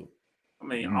year too. I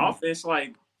mean, offense,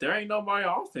 like there ain't nobody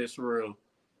offense for real.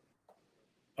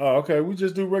 Oh, okay. We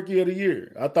just do rookie of the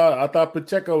year. I thought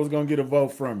Pacheco was gonna get a vote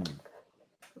from you.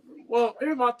 Well,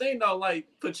 here's my thing though. Like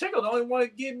Pacheco, the only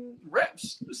one getting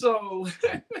reps. So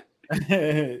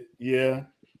yeah.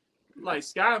 Like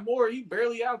Sky Moore, he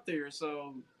barely out there.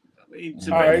 So I mean,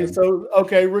 all right. So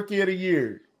okay, rookie of the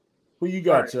year. Who you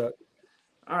got, Chuck?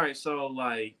 All right. So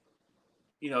like,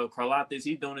 Karlaftis,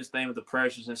 he's doing his thing with the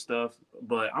pressures and stuff.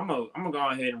 But I'm gonna go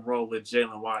ahead and roll with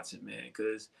Jalen Watson, man,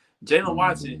 because Jalen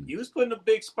Watson, he was put in a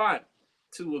big spot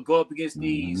to go up against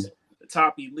these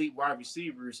top elite wide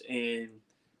receivers, and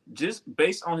just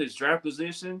based on his draft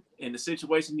position and the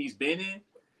situation he's been in,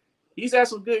 he's had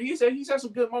some good. He's had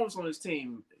some good moments on his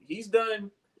team. He's done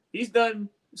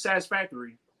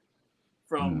satisfactory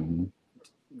from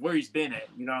where he's been at.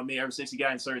 You know what I mean? Ever since he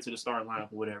got inserted to the starting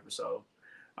lineup or whatever. So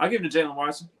I'll give it to Jalen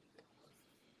Watson.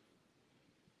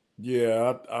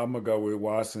 Yeah, I'm gonna go with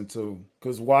Watson too,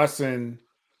 because Watson,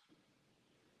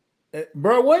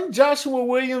 bro, wasn't Joshua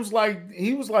Williams like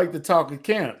he was like the talk of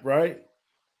camp, right?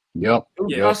 Yep.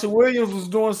 Joshua Williams was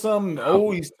doing something.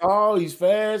 Oh, he's tall, he's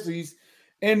fast, he's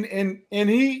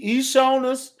he's shown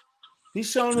us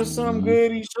some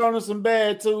good, he's shown us some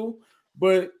bad too.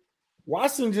 But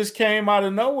Watson just came out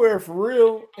of nowhere for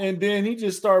real, and then he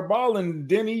just started balling.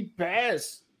 Then he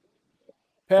passed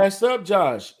up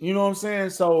Josh. You know what I'm saying?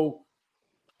 So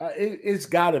it's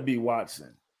got to be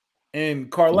Watson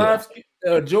and Karlaftis.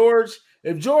 George,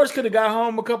 if George could have got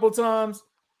home a couple times,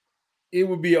 it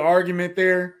would be an argument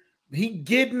there. He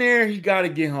getting there, he got to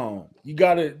get home. You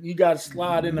got to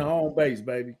slide in the home base,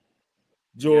 baby,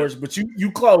 George. But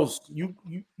you close, you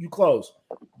close.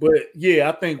 But yeah,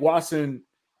 I think Watson,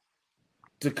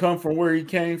 to come from where he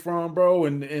came from, bro,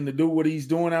 and to do what he's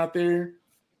doing out there,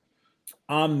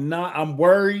 I'm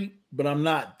worried, but I'm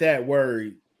not that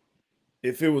worried.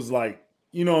 If it was like,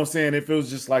 you know what I'm saying, if it was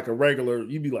just like a regular,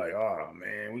 you'd be like, oh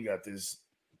man, we got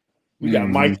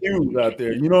Mike Hughes out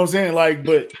there. You know what I'm saying? Like,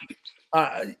 but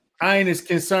I ain't as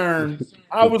concerned.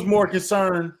 I was more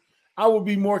concerned. I would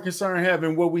be more concerned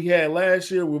having what we had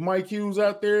last year with Mike Hughes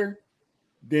out there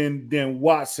than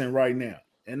Watson right now.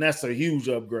 And that's a huge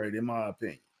upgrade in my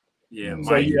opinion. Yeah.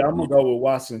 So yeah, I'm gonna go with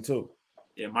Watson too.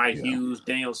 Yeah, Mike Hughes,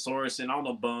 Daniel Sorensen, all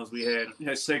the bums we had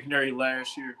secondary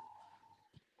last year.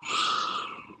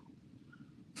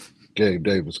 Gabe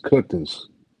Davis cooked us.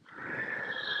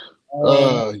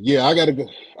 Yeah, I gotta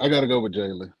go with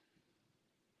Jalen.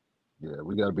 Yeah,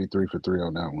 we gotta be 3 for 3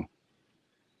 on that one.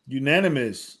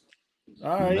 Unanimous.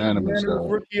 All right, unanimous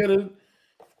rookie of the.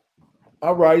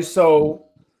 All right,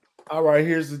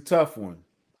 here's a tough one.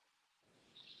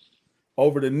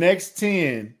 Over the next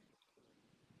 10,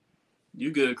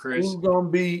 you good, Chris?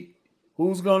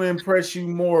 Who's gonna impress you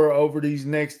more over these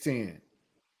next 10?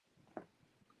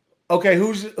 Okay,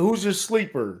 who's your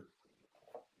sleeper?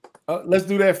 Let's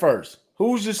do that first.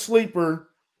 Who's your sleeper?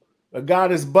 A guy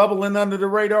that's bubbling under the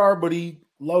radar, but he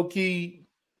low key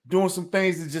doing some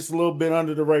things that's just a little bit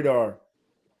under the radar.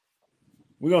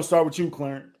 We're gonna start with you,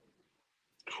 Clarence.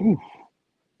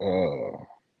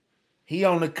 He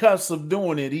on the cusp of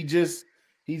doing it. He just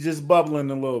bubbling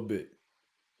a little bit.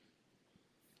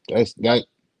 Now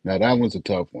that one's a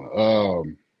tough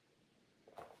one.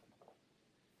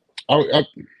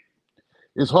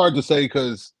 It's hard to say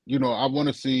because I want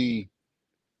to see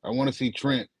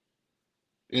Trent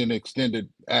in extended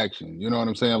action. You know what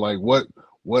I'm saying? Like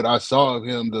what I saw of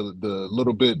him, the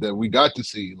little bit that we got to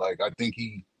see. Like I think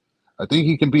he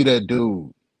can be that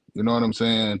dude. You know what I'm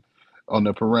saying? On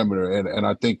the perimeter, and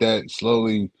I think that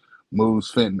slowly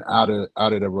moves Fenton out of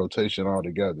the rotation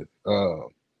altogether.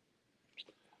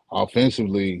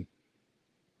 Offensively,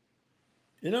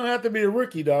 it don't have to be a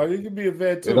rookie, dog. It could be a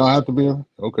vet too. It don't have to be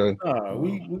okay.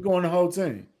 We going the whole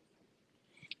team.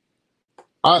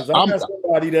 I got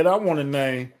somebody that I want to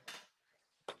name.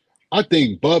 I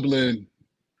think bubbling.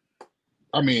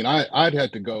 I mean, I'd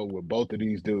have to go with both of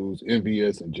these dudes,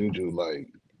 MVS and Juju. Like,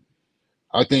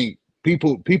 I think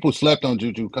people slept on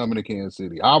Juju coming to Kansas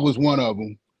City. I was one of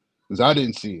them because I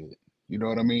didn't see it. You know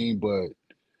what I mean? But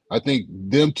I think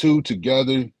them two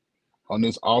together on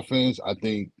this offense, I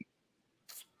think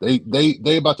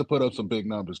they about to put up some big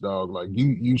numbers, dog. Like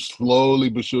you slowly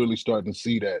but surely starting to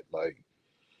see that. Like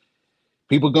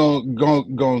people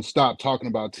going stop talking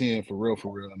about 10 for real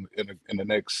in the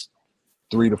next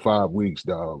 3 to 5 weeks,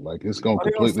 dog. Like it's gonna Why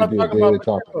they gonna completely stop be a talking about dead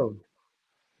topic. Pacheco?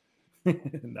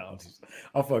 No,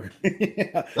 I'm fucking.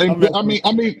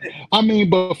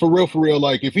 But for real,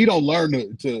 like if he don't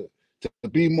learn to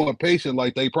be more patient,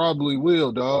 like they probably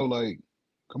will, dog. Like,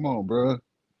 come on, bro.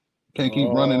 Can't keep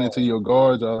running into your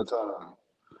guards all the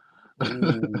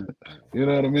time. You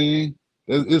know what I mean?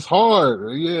 It's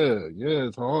hard. Yeah,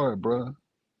 it's hard, bro.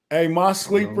 Hey, my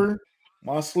sleeper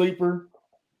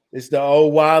is the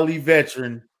old wily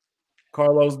veteran,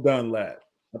 Carlos Dunlap.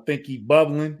 I think he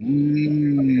bubbling.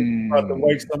 He's about to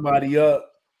wake somebody up,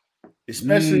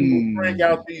 especially when we bring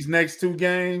out these next 2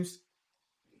 games.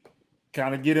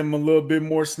 Kind of get him a little bit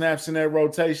more snaps in that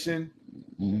rotation.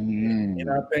 And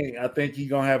I think he's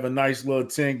gonna have a nice little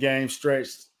 10-game stretch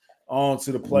on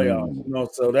to the playoffs. You know,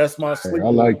 so that's my sleeper. I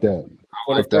like that.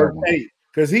 For the first 8.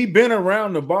 Because he been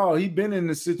around the ball. He been in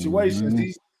the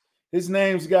situations. His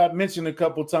name's got mentioned a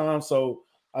couple times. So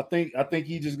I think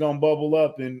he just gonna bubble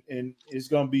up and it's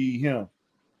gonna be him.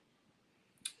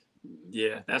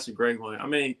 Yeah, that's a great one. I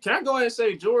mean, can I go ahead and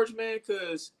say George, man?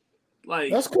 Because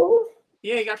like that's cool.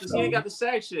 He ain't got the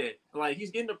sacks yet. Like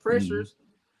he's getting the pressures.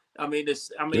 I mean,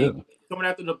 coming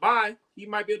after the bye, he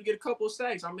might be able to get a couple of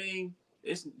sacks. I mean,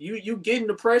 it's you getting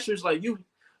the pressures, like you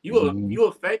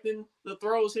affecting the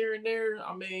throws here and there.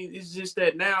 I mean, it's just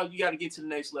that now you got to get to the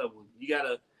next level. You got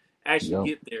to actually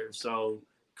get there. So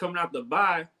coming out the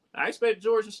bye, I expect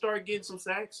George to start getting some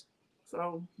sacks.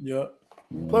 So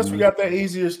Plus, we got that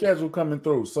easier schedule coming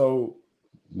through. So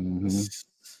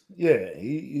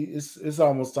it's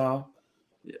almost time.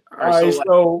 Yeah. All right.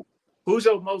 So who's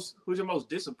your most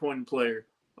disappointing player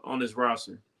on this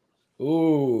roster?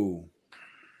 Ooh.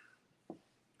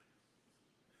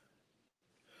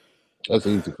 That's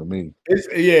easy for me.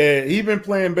 He's been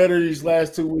playing better these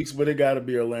last 2 weeks, but it got to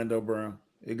be Orlando Brown.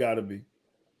 It got to be.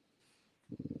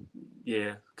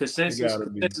 Yeah, consensus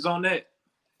on that.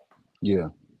 Yeah,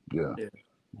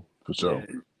 for sure.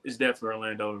 Yeah, it's definitely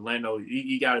Orlando. Orlando,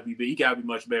 he got to be big. He got to be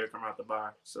much better coming out the bye.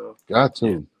 So got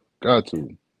to.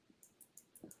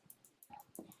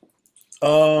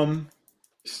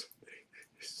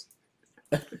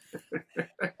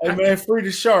 Hey man, free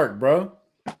the shark, bro.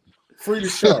 Free the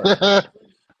shark.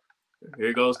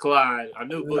 Here goes Clyde. I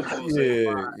knew Boogie was going to say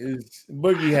Clyde. It's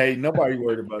Boogie hate. Nobody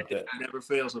worried about that. Never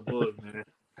fails a Boog, man.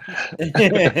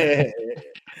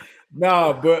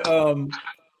 Nah, but all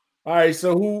right.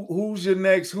 So who's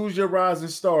your rising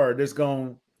star that's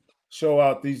gonna show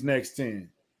out these next 10?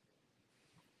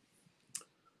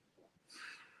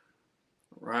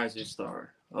 Rising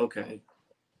star. Okay.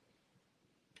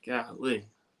 Golly.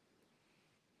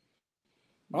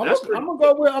 I'm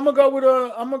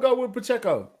gonna go with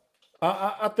Pacheco.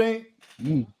 I think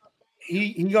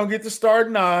he gonna get the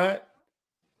start nod.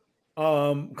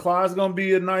 Clyde's gonna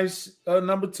be a nice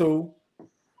number 2.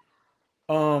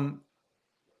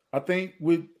 I think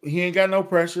he ain't got no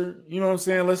pressure. You know what I'm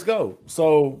saying? Let's go.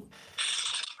 So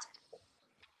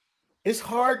it's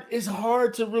hard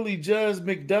to really judge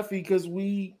McDuffie because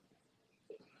we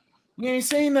ain't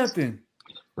seen nothing.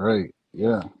 Right.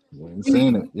 Yeah. We ain't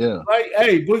seen it. Yeah. Like,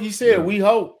 hey, Boogie said, we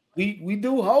hope. We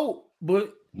do hope,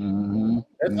 but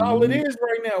that's all it is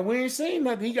right now. We ain't seen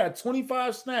nothing. He got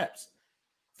 25 snaps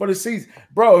for the season.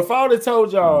 Bro, if I would have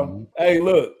told y'all, hey,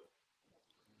 look,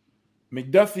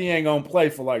 McDuffie ain't gonna play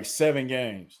for like 7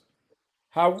 games,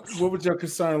 what would your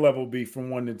concern level be from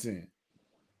 1 to 10?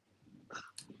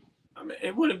 I mean,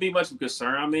 it wouldn't be much of a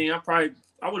concern. I mean, I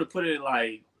would have put it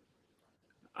like,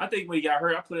 I think when he got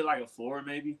hurt, I put it like a 4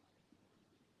 maybe.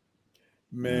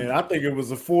 Man, I think it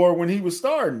was a 4 when he was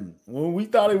starting. When we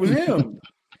thought it was him.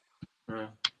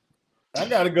 I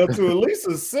got to go to at least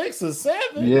a 6 or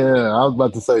 7. Yeah, I was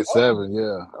about to say 7.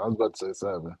 Yeah, I was about to say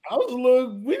 7. I was a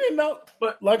little. We didn't know,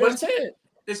 but I said,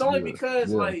 it's only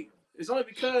because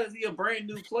he a brand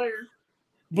new player.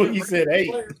 But he said 8.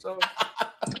 Player, so.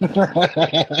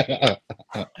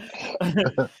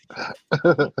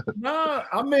 Nah,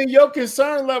 I mean your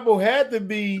concern level had to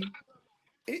be,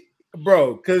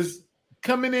 bro, because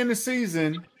coming in the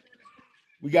season,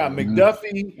 we got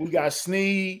McDuffie, we got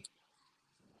Snead,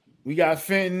 we got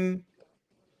Fenton,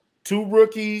 2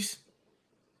 rookies,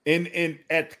 and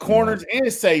at the corners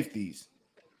and safeties.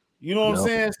 You know what I'm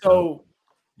saying? So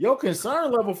your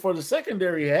concern level for the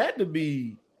secondary had to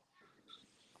be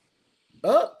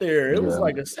up there. It was Yeah.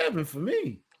 like a 7 for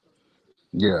me.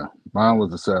 Yeah. Mine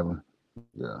was a 7.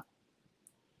 Yeah.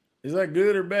 Is that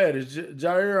good or bad? Is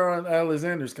Jair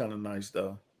Alexander's kind of nice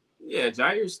though? Yeah,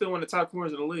 Jair's still one of the top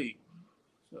corners of the league.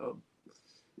 So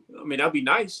I mean, that'd be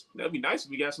nice. That'd be nice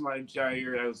if we got somebody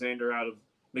Jair Alexander out of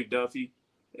McDuffie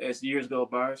as years go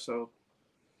by. So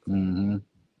Mm-hmm.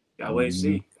 gotta wait and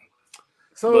see.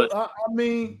 So But I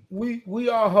mean, we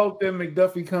all hope that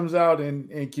McDuffie comes out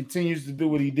and continues to do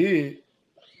what he did.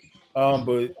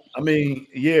 But I mean,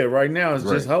 yeah, right now it's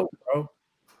just Right. hope, bro.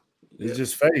 It's yeah,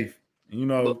 just faith,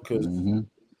 but because Mm-hmm.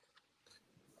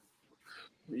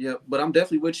 yeah, but I'm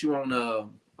definitely with you on.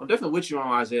 I'm definitely with you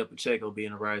on Isaiah Pacheco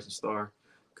being a rising star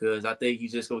because I think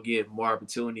he's just gonna get more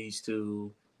opportunities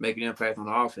to make an impact on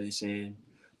the offense. And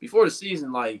before the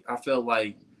season, like I felt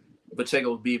like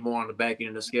Pacheco would be more on the back end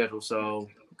of the schedule. So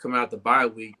coming out the bye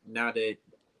week, now that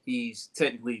he's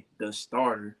technically the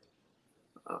starter,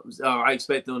 I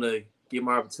expect him to get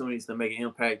more opportunities to make an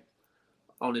impact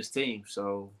on this team.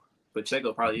 So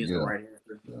Pacheco probably is the Yeah. right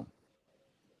answer. Yeah.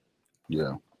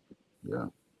 Yeah. Yeah.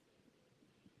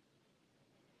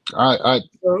 I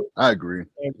I agree.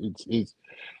 It's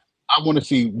I want to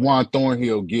see Juan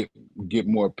Thornhill get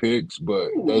more picks, but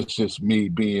Ooh. that's just me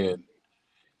being,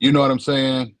 you know what I'm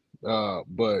saying?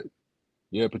 But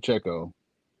yeah, Pacheco.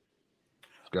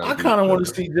 It's got to I be kind of want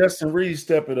to Pacheco. see Justin Reed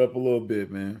step it up a little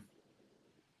bit, man,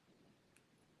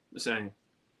 The same.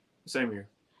 Same here.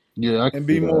 Yeah, I can and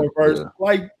see be that. more versed. Yeah.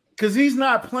 Like, because he's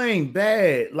not playing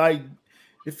bad. Like,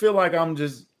 it feel like I'm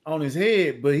just on his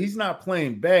head, but he's not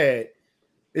playing bad.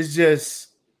 It's just,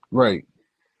 Right.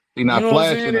 He you not know what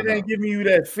I'm saying? flashing It ain't enough. giving you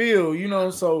that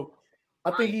feel, So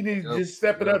I think Right. he needs to Yep. just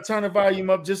step it Yep. up, turn the volume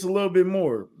up just a little bit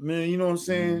more, man. You know what I'm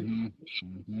saying?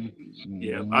 Mm-hmm. Mm-hmm.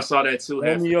 Yeah, Mm-hmm. I saw that too.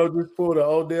 Romeo just pulled an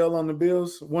Odell on the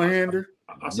Bills, one hander.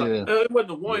 I saw Yeah. it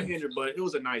wasn't a one Yeah. hitter, but it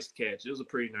was a nice catch. It was a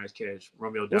pretty nice catch.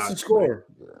 Romeo What's the Dobbs made. score?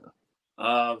 Yeah.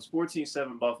 It was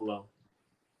 14-7 Buffalo.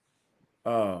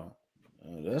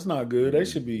 That's not good. They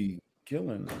should be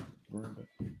killing.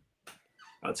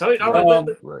 I'll tell you, Right.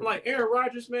 Right. like Aaron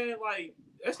Rodgers, man, like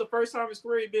that's the first time his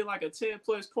career been like a 10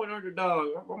 plus point underdog.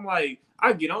 I'm like,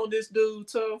 I get on this dude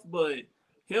tough, but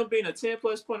him being a 10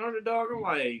 plus point underdog, I'm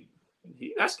like,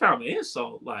 that's kind of an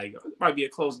insult. Like, it might be a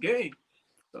close game.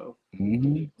 So,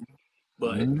 Mm-hmm.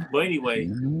 but anyway,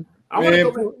 Mm-hmm. I want to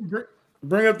Man, go back.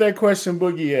 bring up that question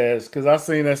Boogie asked because I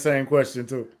seen that same question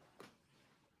too.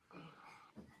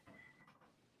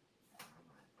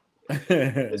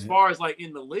 As far as like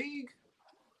in the league,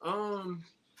 I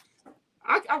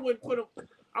wouldn't put him.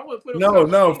 I wouldn't put him top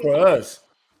no, 10. for us.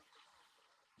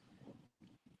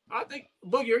 I think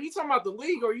Boogie, are you talking about the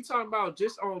league, or are you talking about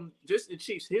just in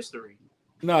Chiefs history?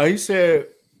 No, he said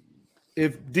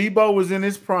if Debo was in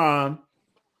his prime,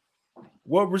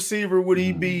 what receiver would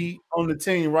he be on the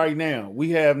team right now?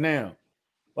 We have now.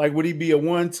 Like, would he be a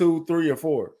 1, 2, 3, or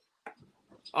 4?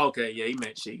 Okay, yeah, he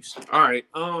meant Chiefs. All right.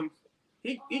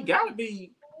 He gotta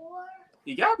be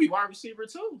wide receiver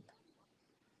too.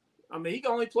 I mean, he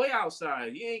can only play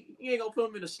outside. You ain't gonna put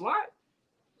him in the slot.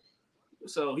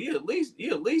 So he at least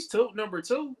number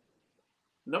 2,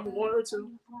 number 1 or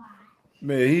 2.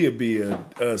 Man, he'd be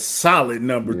a solid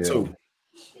number Yeah. 2.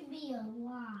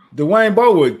 Dwayne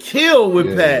Bowe would kill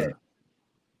with Pat.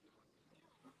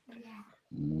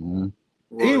 Mm-hmm.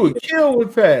 He would kill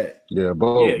with Pat. Yeah,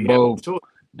 Sure.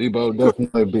 Debo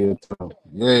definitely be a tough.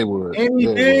 Yeah, he would. And he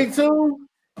Yeah, big too.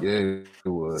 Yeah, he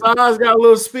would. Size got a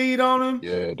little speed on him.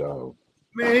 Yeah, dog.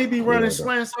 Man, he be running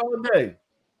slants all day.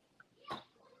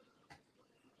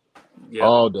 Yeah.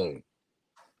 All day.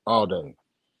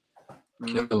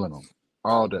 Mm-hmm. Killing them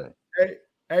all day.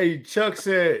 Hey, Chuck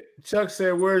said,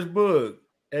 where's Boog?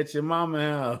 At your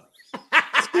mama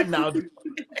house. No.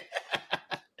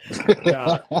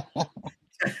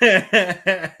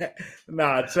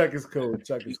 Nah, Chuck is cool.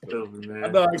 Chuck is cool. Man. I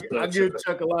know I give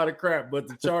Chuck a lot of crap, but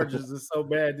the Chargers are so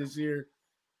bad this year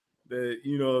that,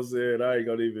 you know what I'm saying, I ain't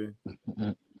gonna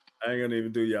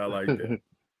even do y'all like that.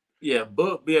 Yeah,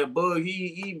 Bug,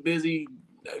 he busy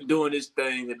doing his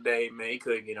thing today, man. He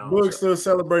couldn't get on. Boog's still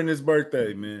celebrating his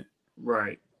birthday, man.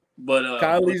 Right. But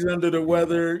Kylie's under the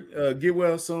weather. Get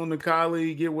well soon to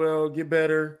Kylie. Get well, get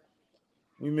better.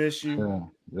 We miss you.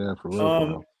 Yeah, for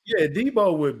real. Yeah,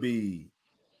 Debo would be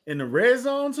in the red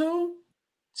zone too.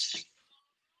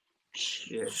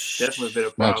 Yeah, definitely been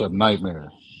a problem.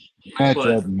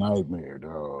 Matchup nightmare,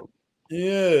 dog.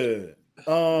 Yeah.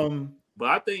 But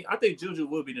I think Juju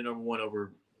will be the number 1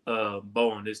 over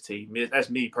Bo on this team. That's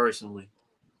me personally.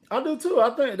 I do too.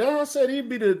 I think that I said he'd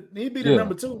be the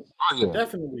number 2. Oh, yeah.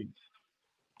 Definitely.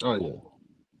 Oh yeah.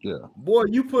 Yeah. Boy,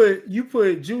 you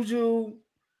put Juju,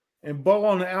 and Bo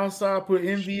on the outside, put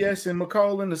MVS and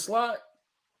McCall in the slot.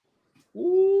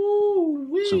 Ooh,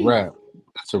 It's a wee. wrap.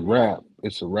 It's a wrap.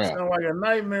 It's a wrap. Sound like a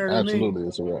nightmare to me. Absolutely,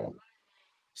 it's a wrap.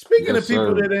 Speaking Yes, of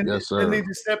people sir. that Yes, need sir.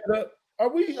 to step it up, are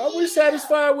we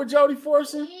satisfied with Jody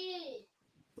Forson?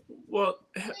 Well,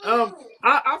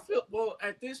 I feel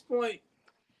at this point,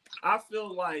 I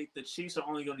feel like the Chiefs are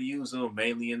only going to use him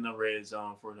mainly in the red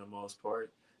zone for the most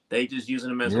part. They just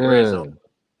using him as a red Yeah. zone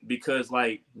because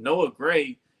like Noah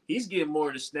Gray, he's getting more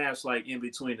of the snaps like in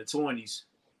between the 20s.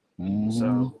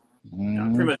 So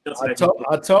pretty much I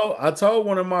told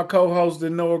one of my co-hosts that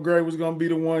Noah Gray was gonna be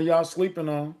the one y'all sleeping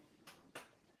on.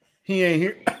 He ain't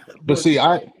here. But see,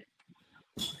 I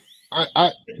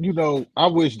I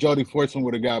wish Jody Fortson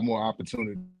would have got more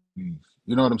opportunities.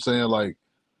 You know what I'm saying? Like,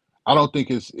 I don't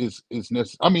think it's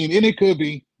necessary. I mean, and it could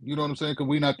be. You know what I'm saying? Because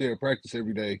we're not there at practice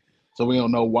every day, so we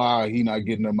don't know why he not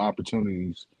getting them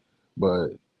opportunities. But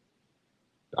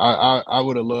I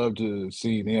would have loved to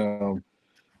see him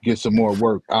get some more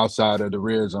work outside of the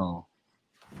red zone.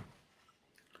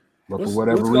 But for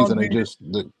whatever reason, they just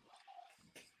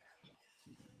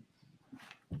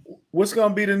what's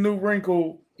gonna be the new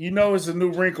wrinkle? You know, it's a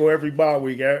new wrinkle every bye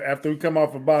week. After we come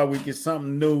off a bye week, it's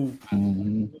something new.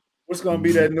 What's gonna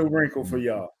be that new wrinkle for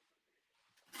y'all?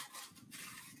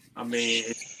 I mean,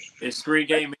 is screen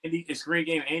game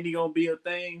Andy gonna be a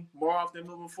thing more often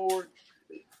moving forward?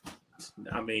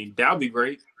 I mean, that'd be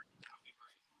great.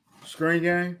 Screen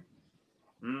game.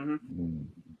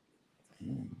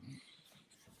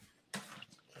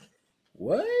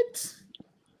 What?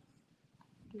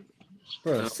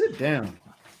 Bro, sit down.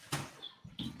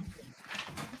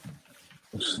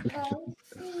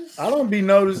 I don't be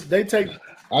noticed. They take.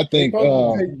 I think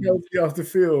take Kelsey off the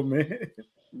field, man.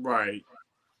 Right.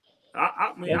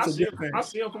 I mean, I see him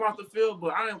come off the field,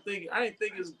 but I didn't think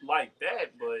it's like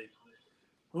that. But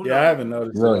who knows? I haven't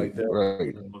noticed it like that.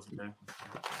 Right.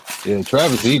 Yeah,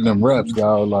 Travis eating them reps,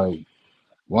 dog. Like,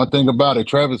 one thing about it,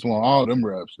 Travis want all them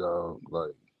reps, dog.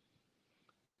 Like,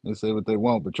 they say what they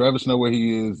want, but Travis know where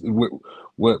he is,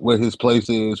 what his place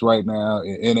is right now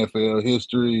in NFL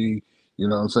history. You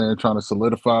know what I'm saying? Trying to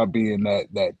solidify being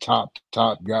that top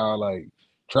guy. Like,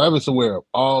 Travis aware of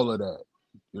all of that.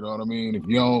 You know what I mean? If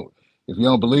you don't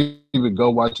believe it, go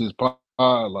watch his pod.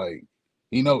 Like,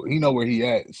 he know where he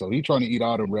at. So he trying to eat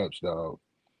all the reps, dog.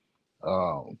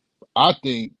 I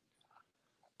think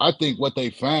what they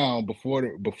found before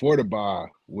the bye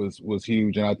was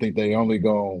huge, and I think they only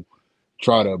gonna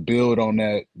try to build on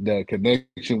that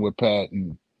connection with Pat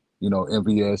and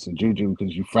MVS and Juju,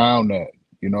 because you found that.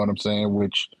 You know what I'm saying?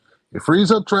 Which it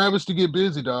frees up Travis to get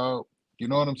busy, dog. You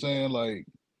know what I'm saying? Like,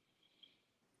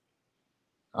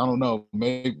 I don't know,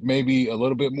 maybe a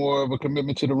little bit more of a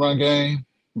commitment to the run game,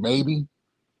 maybe.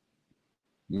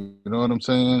 You know what I'm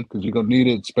saying? Because you're gonna need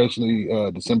it, especially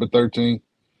December 13th.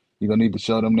 You're gonna need to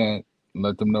show them that and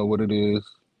let them know what it is.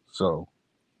 So,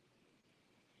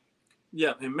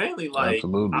 yeah, and mainly like,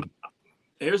 absolutely.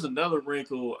 Here's another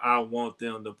wrinkle I want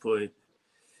them to put.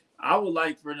 I would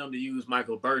like for them to use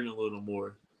Michael Burton a little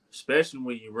more, especially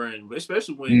when you run,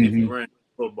 if you run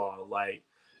football. Like,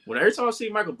 when every time I see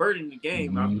Michael Burton in the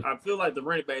game, I feel like the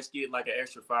running backs get like an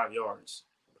extra 5 yards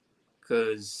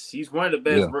because he's one of the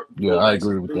best. Yeah, I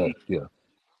agree with that. Yeah,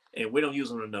 and we don't use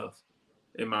him enough,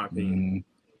 in my opinion.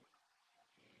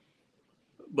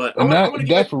 But and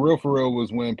that for real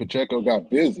was when Pacheco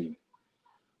got busy.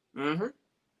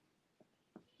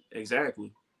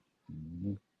 Exactly.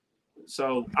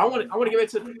 So I want to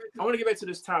get back to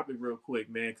this topic real quick,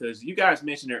 man, because you guys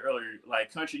mentioned it earlier.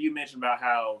 Like, Country, you mentioned about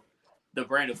how the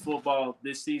brand of football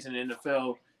this season in the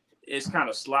NFL is kind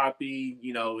of sloppy.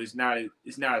 You know, it's not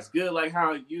as good like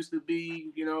how it used to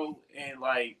be. You know, and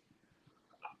like,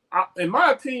 in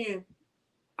my opinion,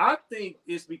 I think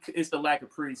it's the lack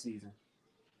of preseason.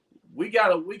 We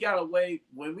got away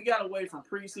from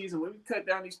preseason. When we cut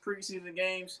down these preseason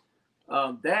games,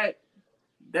 that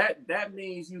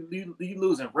means you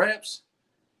losing reps,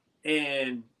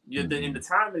 and the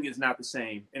timing is not the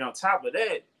same. And on top of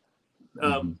that,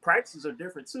 practices are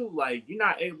different too. Like, you're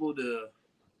not able to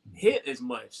hit as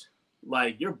much.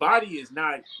 Like, your body is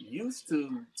not used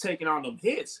to taking on them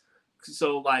hits.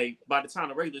 So, like, by the time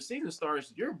the regular season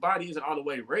starts, your body isn't all the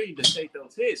way ready to take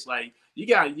those hits. Like, you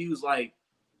got to use like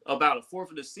about a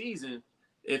fourth of the season,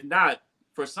 if not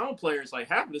for some players, like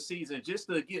half of the season, just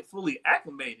to get fully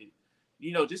acclimated.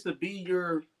 You know, just to be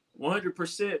your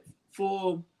 100%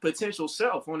 full potential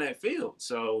self on that field.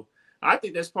 So I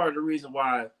think that's part of the reason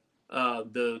why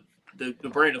the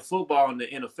brand of football in the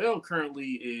NFL currently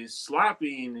is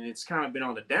sloppy, and it's kind of been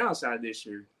on the downside this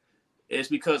year. It's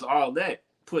because all that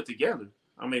put together.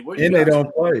 I mean, they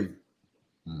don't play.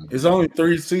 It's only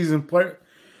 3 season play.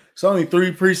 It's only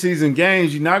 3 preseason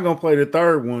games. You're not gonna play the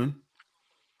third one.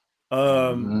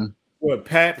 What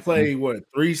Pat played? What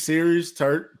 3 series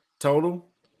total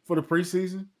for the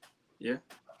preseason? Yeah.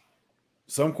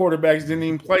 Some quarterbacks didn't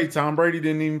even play. Tom Brady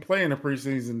didn't even play in the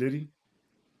preseason, did he?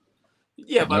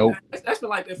 Yeah, but Nope. that's been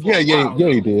like that for a Yeah, while.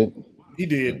 he did. He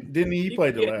did, didn't he? He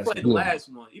played the last played one. the last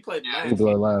one. He played the He last did the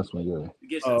one. last one, yeah.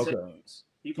 Against Oh, the okay. Texans.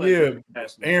 He played the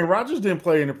last one. Aaron Rodgers didn't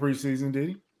play in the preseason, did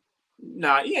he?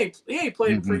 Nah, he ain't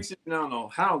played in preseason. I don't know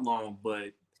how long,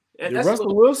 but did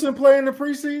Russell Wilson play in the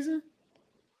preseason?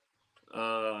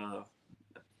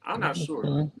 I'm not sure.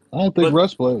 I don't think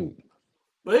Russ played.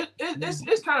 But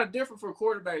it's kind of different for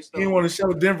quarterbacks. Though. He didn't want to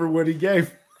show Denver what he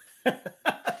gave.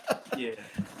 Yeah,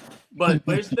 but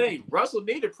here's the thing: Russell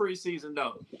needed preseason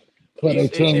though. But they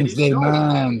changed their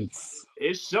minds.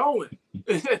 It's showing.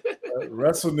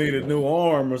 Russell needed a new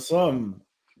arm or something,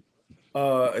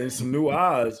 and some new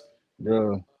eyes.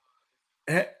 Yeah.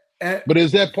 But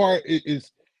is that part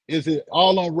is it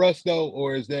all on Russ though,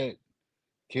 or is that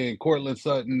can Cortland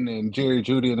Sutton and Jerry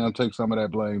Jeudy and them take some of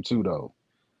that blame too though?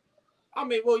 I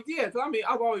mean, well, yeah. I mean,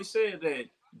 I've always said that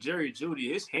Jerry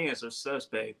Jeudy, his hands are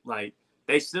suspect. Like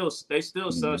they still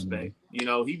suspect. You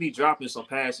know, he be dropping some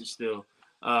passes still.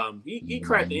 He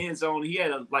cracked the end zone. He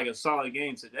had a solid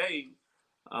game today.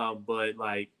 But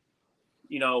like,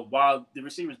 you know, while the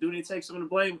receivers do need to take some of the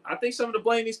blame, I think some of the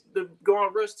blame needs to go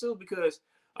on Russ too, because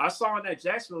I saw in that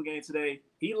Jacksonville game today,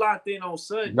 he locked in on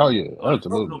Sutton. Oh yeah,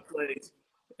 absolutely. Plays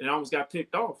and almost got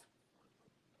picked off.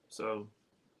 So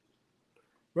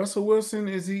Russell Wilson,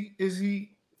 is he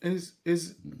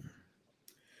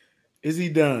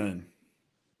done?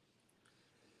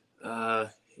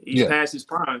 He's past his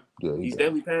prime. Yeah, he's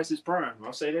definitely past his prime.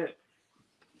 I'll say that.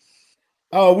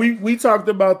 Oh, we talked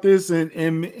about this and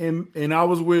I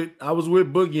was with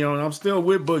Boogie on. I'm still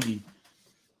with Boogie.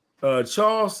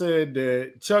 Chuck said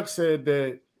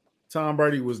that Tom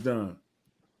Brady was done.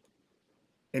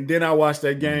 And then I watched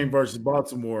that game versus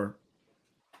Baltimore.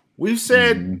 We've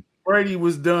said Brady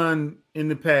was done in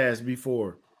the past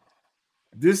before.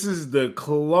 This is the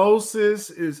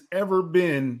closest it's ever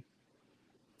been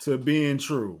to being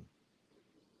true.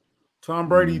 Tom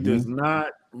Brady does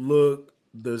not look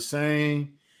the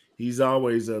same. He's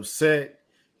always upset.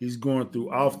 He's going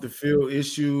through off the field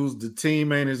issues. The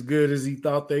team ain't as good as he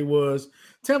thought they was.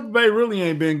 Tampa Bay really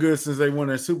ain't been good since they won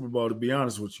that Super Bowl, to be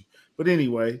honest with you. But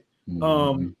anyway,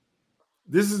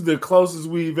 this is the closest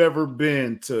we've ever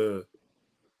been to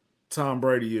Tom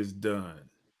Brady is done.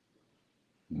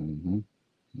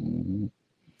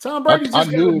 Tom Brady just got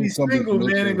to be single,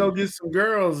 man, and go get some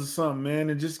girls or something, man,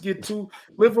 and just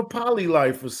live a poly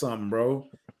life or something, bro.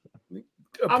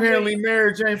 Apparently,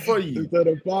 marriage ain't for you. Instead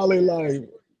of poly life.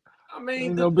 I mean,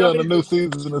 ain't gonna be on the new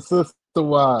season of Sister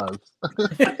Wives.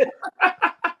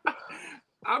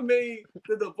 I mean,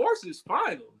 the divorce is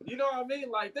final. You know what I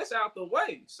mean? Like, that's out the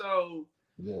way. So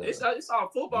it's all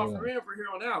football for him from here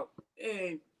on out.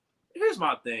 And here's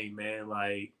my thing, man.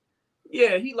 Like,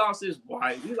 yeah, he lost his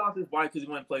wife. He lost his wife because he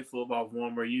wanted to play football for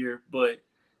one more year. But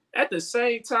at the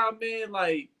same time, man,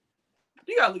 like,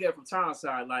 you gotta look at it from Tom's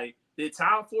side. Like, did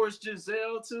Tom force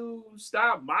Giselle to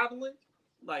stop modeling?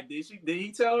 Like, did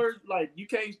he tell her, like, you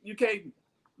can't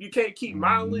keep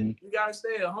modeling, you gotta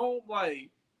stay at home?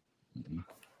 Like,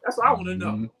 that's what I want to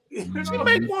know. She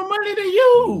make more money than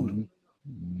you.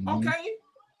 Okay,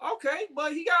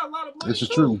 but he got a lot of money. This is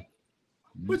true.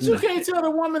 But you can't tell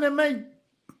the woman to make.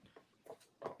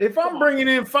 If I'm bringing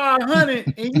in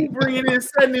 500 and you bringing in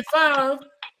 75,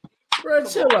 bro,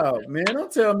 chill out, man.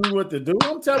 Don't tell me what to do.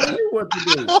 I'm telling you what to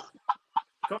do.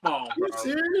 Come on, bro. You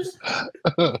serious?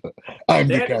 I'm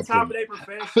They're at the top of their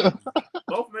profession.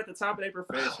 Both of them at the top of their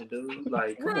profession, dude.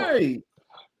 Like, come on.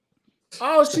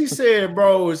 All she said,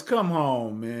 bro, is come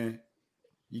home, man.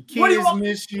 Your kids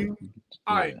miss you.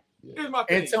 All right. Here's my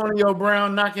thing. Antonio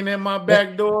Brown knocking at my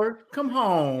back door. Come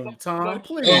home, Tom,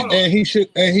 please. And he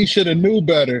should have knew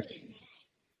better.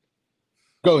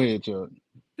 Go ahead, Chuck.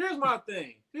 Here's my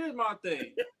thing. What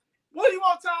do you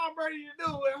want Tom Brady to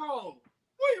do at home?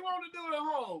 What do you want to do at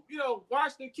home? You know,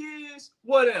 watch the kids.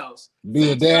 What else?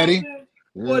 Be a daddy.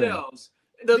 What else?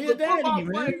 The football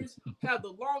players have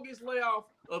the longest layoff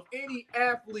of any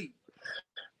athlete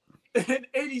in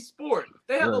any sport.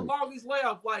 They have the longest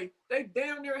layoff. Like, they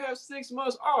damn near have 6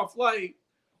 months off. Like,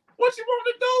 what you want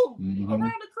to do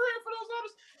around the crib for those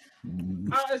others?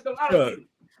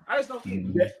 I just don't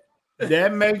get it.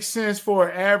 That makes sense for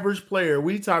an average player.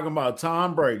 We talking about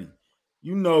Tom Brady.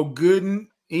 You know, Gooden,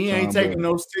 he ain't taking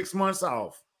those 6 months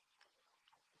off.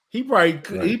 He probably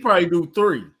do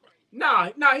 3. Nah.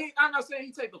 I'm not saying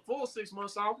he take the full 6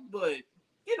 months off, but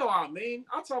You know what I mean?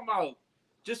 I'm talking about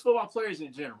just football players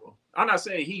in general. I'm not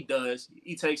saying he does.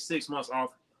 He takes 6 months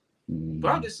off. But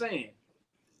I'm just saying.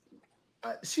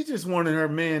 She just wanted her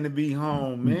man to be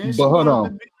home, man. She But hold wanted on.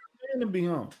 her man to be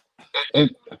home.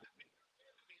 And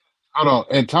hold on.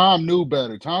 And Tom knew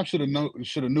better. Tom should have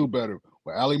knew better.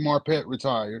 When Ali Marpet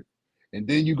retired, and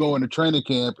then you go into training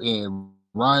camp and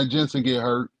Ryan Jensen get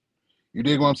hurt. You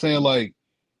dig what I'm saying? Like,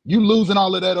 you losing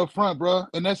all of that up front, bro.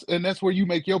 And that's where you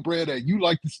make your bread at. You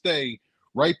like to stay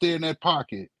right there in that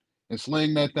pocket and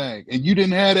sling that thing. And you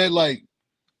didn't have that. Like,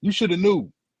 you should have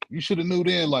knew. You should have knew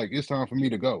then. Like, it's time for me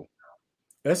to go.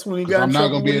 That's when he got in I'm not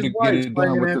trouble gonna be with able his to get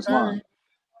wife it done with this line.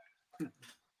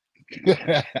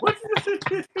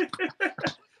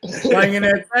 Slanging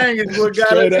that thing is what got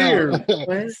Straight us out.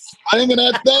 here. Slanging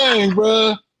that thing,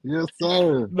 bro. Yes,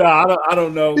 sir. No, I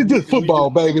don't know. It's just football,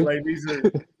 baby. Like, these are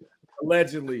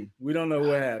allegedly. We don't know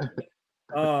what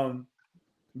happened.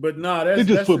 But no, It's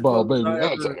just that's football, the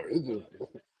baby.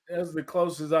 That's the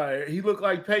closest he looked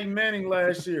like Peyton Manning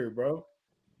last year, bro.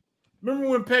 Remember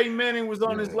when Peyton Manning was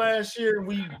on his last year and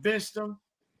we benched him?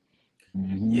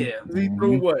 Yeah. He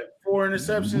threw what, 4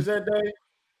 interceptions that day?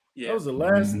 Yeah. That was the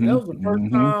last. That was the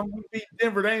first time we beat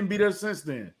Denver. They ain't beat us since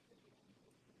then.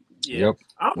 Yeah. Yep.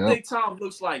 I don't think Tom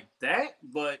looks like that,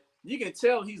 but you can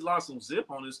tell he's lost some zip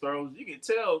on his throws. You can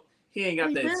tell he ain't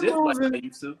got that zip like he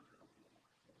used to.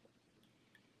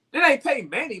 It ain't Peyton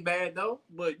Manning bad though,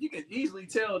 but you can easily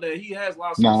tell that he has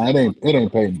lost some zip. It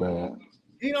ain't Peyton bad.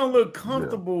 He don't look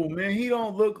comfortable, man. He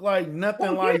don't look like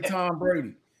nothing like Tom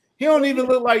Brady. He don't even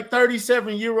look like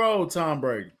 37-year-old Tom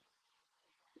Brady.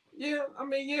 Yeah, I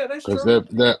mean, yeah, that's true. Because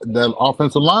that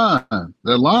offensive line,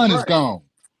 that line is gone.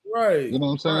 Right. You know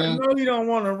what I'm saying? You know he don't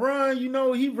want to run. You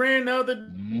know he ran the other.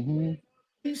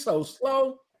 He's so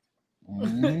slow.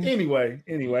 Anyway,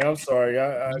 I'm sorry.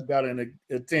 I got in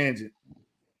a tangent.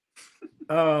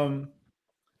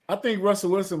 I think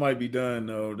Russell Wilson might be done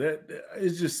though. That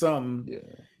it's just something. Yeah.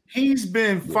 He's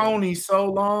been phony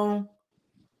so long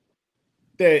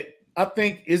that I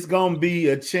think it's gonna be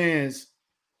a chance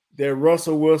that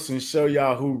Russell Wilson show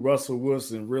y'all who Russell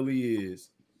Wilson really is,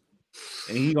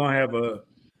 and he gonna have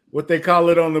what they call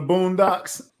it on the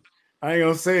Boondocks. I ain't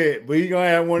gonna say it, but he gonna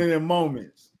have one of them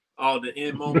moments. Oh, the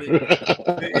end moment,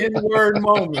 the N-word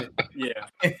moment. Yeah.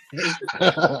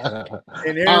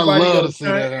 And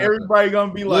everybody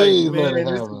gonna be like, man,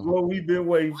 this is what we've been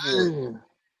waiting for.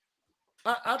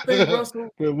 I think Russell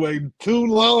been waiting too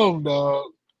long, dog.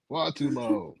 Why too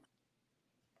long?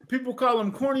 People call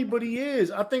him corny, but he is.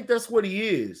 I think that's what he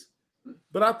is.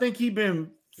 But I think he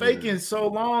been faking so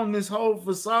long, this whole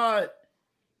facade,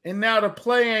 and now the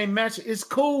play ain't matching. It's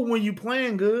cool when you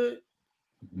playing good.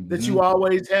 That you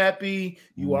always happy,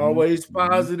 you always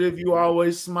positive, you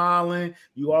always smiling,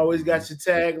 you always got your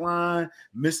tagline,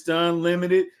 Mr.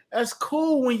 Unlimited. That's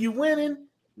cool when you winning.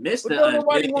 Mr. But don't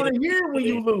nobody want to hear when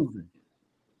you losing.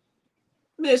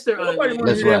 Mr. Nobody want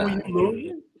to hear that when you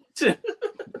losing.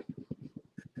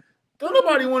 Don't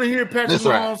nobody want to hear Patrick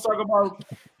Mahomes talk about.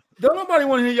 Don't nobody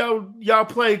want to hear y'all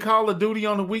play Call of Duty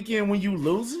on the weekend when you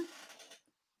losing.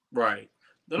 Right.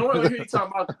 Don't nobody want to hear you talk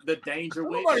about the Danger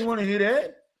Witch. Nobody want to hear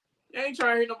that. I ain't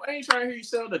trying to hear you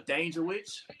sell the Danger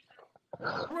Witch.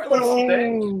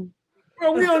 Bro,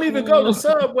 we don't even go to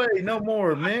Subway no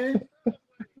more, man.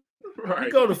 Right.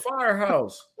 We go to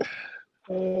Firehouse.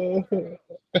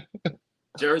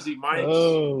 Jersey Mike's.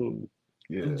 Oh,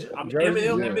 yeah.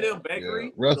 M&M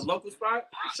Bakery, the local spot.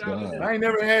 I ain't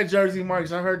never had Jersey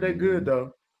Mike's. I heard they good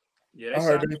though. Yeah, I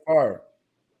heard they fire.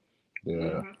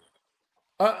 Yeah.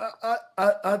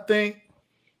 I think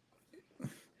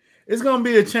it's gonna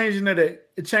be a changing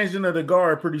of the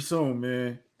guard pretty soon,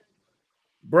 man.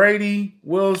 Brady,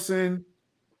 Wilson,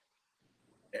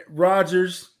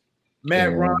 Rodgers,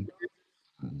 Matt Ryan.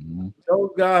 Those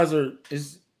guys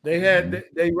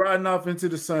they riding off into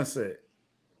the sunset.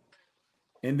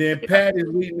 And then Pat is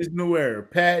leading this new era.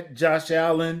 Pat, Josh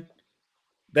Allen,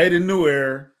 they the new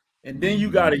era. And then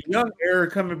you got a young era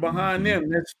coming behind them.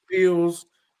 That's Fields,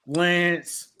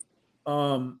 Lance.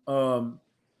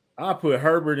 I put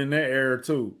Herbert in that era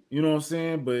too. You know what I'm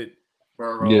saying? But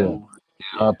Burrow,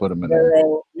 I put him in there.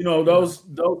 You know, those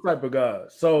type of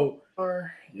guys. So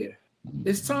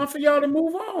it's time for y'all to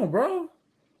move on, bro.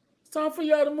 It's time for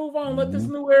y'all to move on. Let this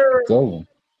new era go.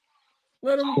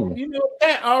 Let him,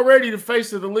 Pat already the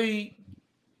face of the league.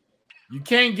 You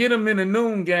can't get him in a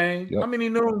noon game. Yep. How many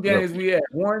noon games we had?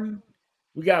 One.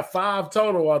 We got 5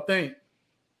 total, I think.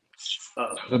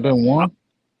 Has it been one?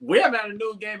 We haven't had a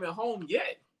noon game at home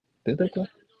yet. Did they go?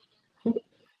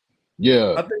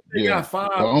 Yeah. I think they got 5.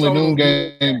 The only noon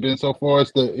game been so far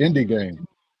is the Indy game.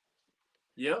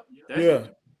 Yep. Yeah.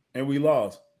 and we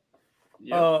lost.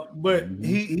 Yep. But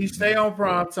he stay on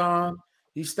prime time.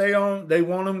 He stay on. They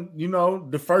want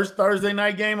him. The first Thursday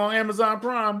night game on Amazon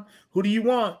Prime. Who do you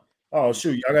want? Oh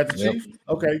shoot, y'all got the Chiefs.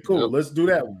 Okay, cool. Let's do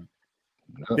that one.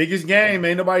 Biggest game.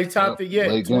 Ain't nobody topped it yet.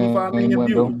 Late 25 million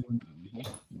window. views.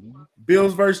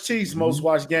 Bills versus Chiefs, most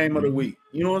watched game of the week.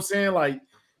 You know what I'm saying? Like,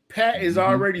 Pat is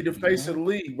already the face of the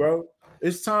league, bro.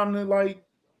 It's time to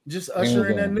just usher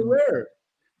in that new era.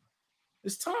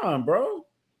 It's time, bro.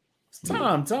 It's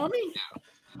time, Tommy.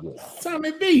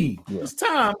 Tommy B. It's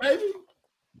time, baby.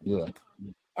 Yeah.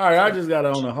 All right, I just got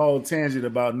on a whole tangent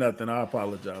about nothing. I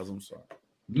apologize. I'm sorry.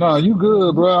 No, you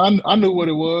good, bro. I knew what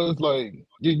it was. Like,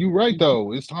 you right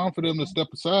though. It's time for them to step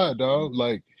aside, dog.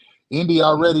 Like, Indy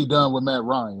already done with Matt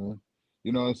Ryan.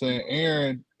 You know what I'm saying?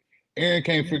 Aaron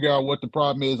can't figure out what the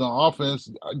problem is on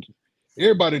offense.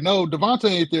 Everybody know Devontae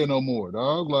ain't there no more,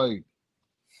 dog. Like,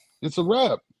 it's a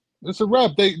wrap. It's a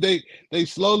wrap. They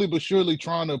slowly but surely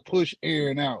trying to push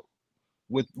Aaron out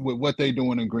with what they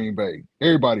doing in Green Bay.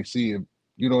 Everybody see it.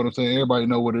 You know what I'm saying? Everybody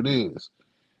know what it is.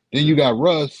 Then you got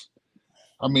Russ.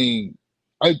 I mean,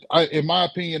 I in my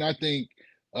opinion, I think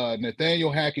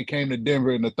Nathaniel Hackett came to Denver,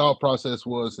 and the thought process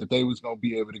was that they was going to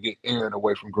be able to get Aaron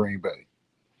away from Green Bay.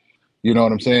 You know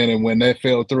what I'm saying? And when that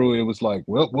fell through, it was like,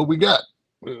 well, what we got?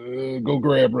 Go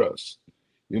grab Russ.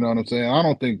 You know what I'm saying? I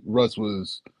don't think Russ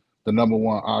was the number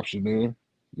one option there.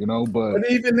 But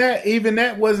even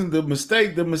that wasn't the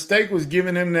mistake. The mistake was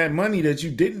giving him that money that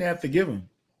you didn't have to give him.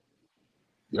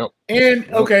 Yep. And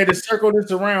okay, to circle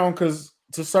this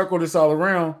all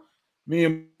around, me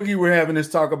and Boogie were having this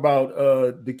talk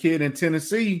about the kid in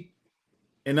Tennessee,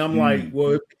 and I'm like,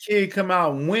 well, if the kid come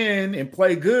out and win and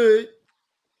play good,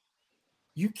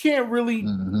 you can't really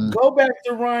go back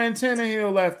to Ryan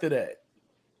Tannehill after that.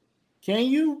 Can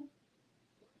you?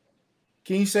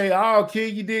 Can you say, oh,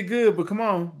 kid, you did good, but come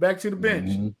on, back to the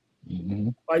bench?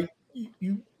 Like,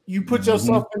 you put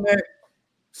yourself in that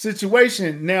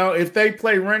situation. Now, if they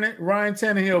play Ryan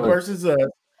Tannehill versus us,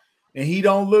 and he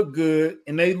don't look good,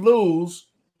 and they lose,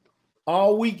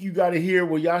 all week you got to hear,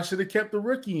 well, y'all should have kept the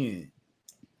rookie in.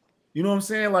 You know what I'm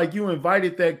saying? Like, you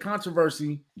invited that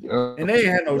controversy, and they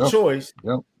had no choice.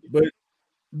 But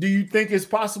do you think it's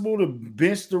possible to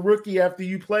bench the rookie after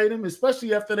you played him,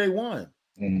 especially after they won?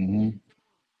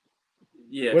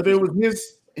 Yeah. Whether it was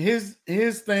his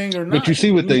thing or not. But you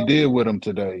see what they did with him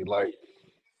today. Like,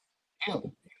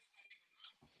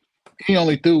 he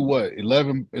only threw what,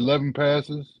 11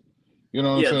 passes? You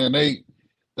know what I'm saying?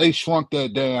 They shrunk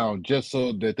that down just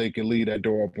so that they could leave that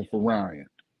door open for Ryan.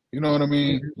 You know what I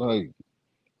mean? Like,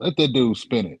 let that dude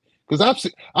spin it.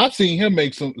 Because I've seen him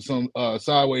make some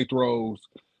sideways throws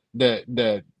that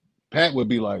Pat would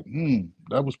be like,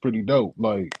 that was pretty dope.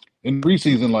 Like, in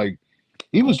preseason, like,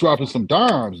 he was dropping some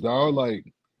dimes, dog. Like,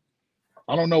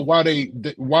 I don't know why they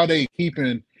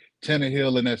keeping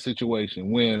Tannehill in that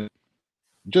situation when,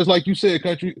 just like you said,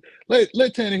 country, let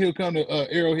Tannehill come to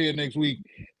Arrowhead next week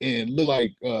and look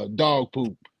like dog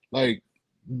poop. Like,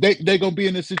 they gonna be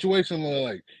in this situation where,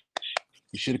 like,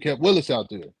 you should have kept Willis out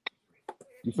there.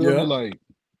 You feel me? Like,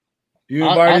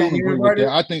 I don't agree with that.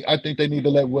 I think they need to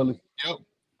let Willis.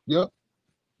 Yep.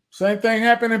 Same thing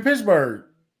happened in Pittsburgh.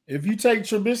 If you take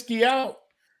Trubisky out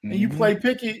and you play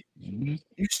Pickett, you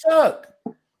stuck.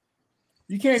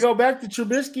 You can't go back to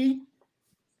Trubisky.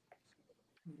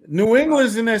 New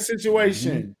England's in that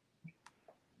situation.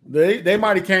 They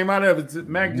might have came out of it.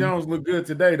 Mac Jones looked good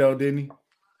today, though, didn't he?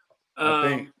 I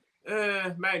think.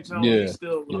 Mac Jones, he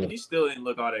still didn't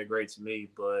look all that great to me,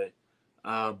 but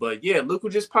yeah, look who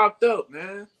just popped up,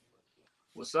 man.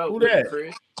 What's up,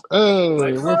 Chris?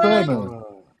 Hey, what's happening?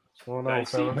 What's going on,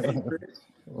 fellas?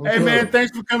 Hey, man,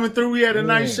 thanks for coming through. We had a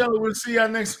nice show. We'll see y'all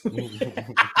next week.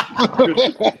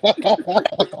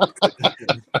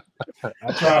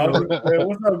 What's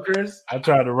up, Chris? I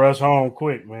tried to rush home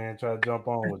quick, man. Try to jump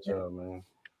on with y'all, man.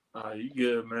 You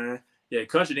good, man. Yeah,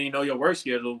 country didn't know your work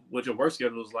schedule, what your work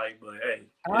schedule was like, but hey,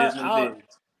 it is what it is.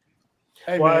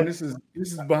 Hey, man, this is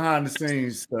behind the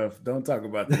scenes stuff. Don't talk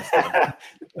about this stuff.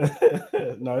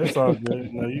 No, it's all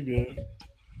good. No, you good.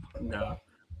 No.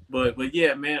 But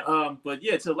yeah, man. But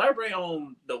yeah, to elaborate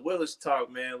on the Willis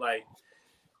talk, man, like,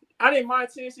 I didn't mind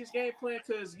Tennessee's game plan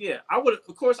because, I would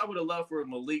have loved for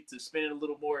Malik to spin it a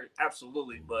little more,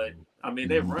 absolutely. But I mean,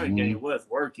 their run game was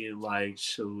working. Like,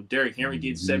 so Derrick Henry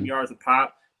getting 7 yards a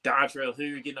pop, Dontrell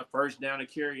Hilliard getting a first down to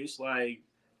carry. It's like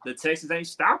the Texans ain't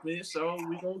stopping it, so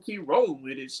we gonna keep rolling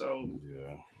with it. So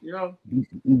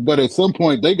But at some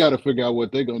point, they got to figure out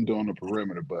what they're gonna do on the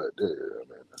perimeter. But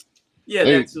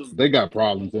they got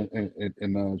problems in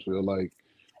Nashville. Like,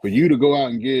 for you to go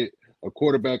out and get a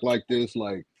quarterback like this,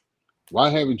 like, Why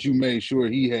haven't you made sure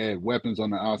he had weapons on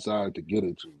the outside to get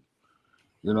it to?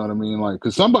 You know what I mean? Like,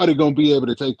 because somebody gonna be able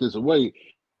to take this away.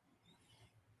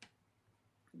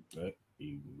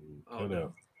 Oh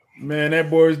no. Man, that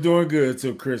boy's doing good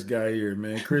till Chris got here,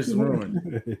 man. Chris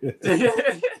ruined it.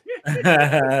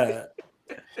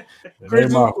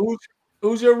 Chris,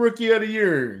 who's your rookie of the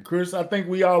year? Chris, I think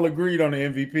we all agreed on the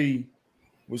MVP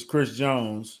was Chris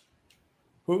Jones.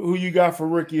 Who you got for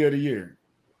rookie of the year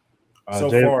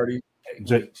so far?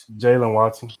 Jalen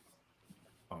Watson.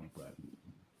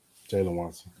 Jalen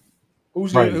Watson.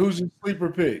 Who's your sleeper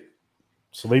pick?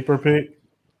 Sleeper pick?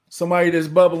 Somebody that's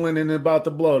bubbling and about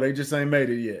to blow. They just ain't made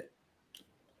it yet.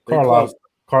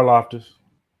 Karlaftis.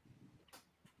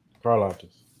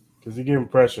 Because he giving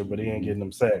pressure, but he ain't getting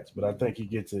them sacks. But I think he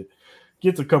gets a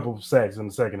couple of sacks in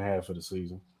the second half of the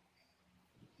season.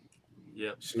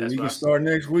 Yep. So we can start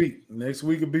next week. Next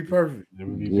week would be perfect. It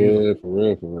would be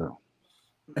beautiful. For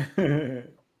real.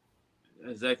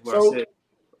 Exactly what I said.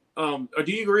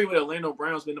 Do you agree with Orlando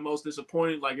Brown's been the most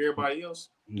disappointing, like everybody else?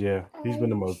 Yeah, he's been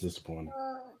the most disappointing.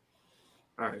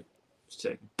 All right, just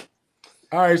checking.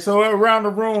 All right, so around the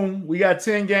room, we got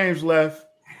 10 games left.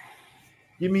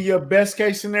 Give me your best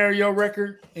case scenario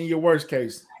record and your worst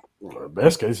case. Well,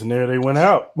 best case scenario, they went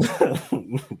out.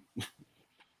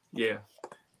 Yeah.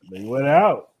 They went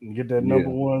out and get that number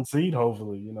one seed,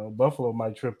 hopefully. You know, Buffalo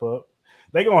might trip up.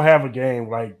 They're going to have a game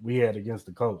like we had against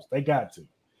the Colts. They got to.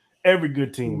 Every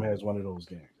good team has one of those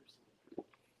games.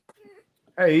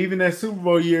 Hey, even that Super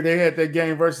Bowl year, they had that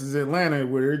game versus Atlanta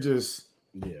where it just –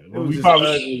 we should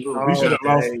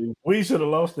have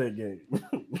lost that game.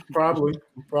 Probably.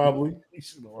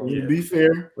 To be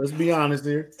fair, let's be honest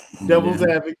here. Devil's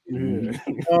advocate. Yeah.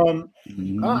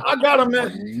 I got them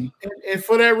at, and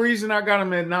for that reason, I got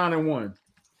them at 9-1.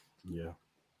 Yeah,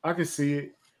 I can see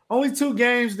it. Only 2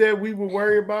 games that we were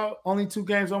worried about. Only 2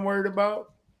 games I'm worried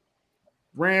about.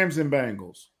 Rams and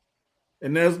Bengals,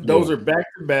 and those are back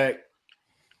to back.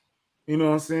 You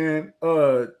know what I'm saying?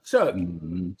 Chuck,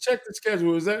 check the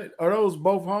schedule. Are those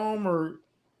both home or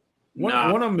one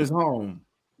of them is home?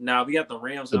 Nah, we got the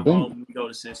Rams at home. We go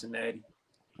to Cincinnati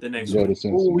the next week.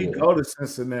 Oh, we go to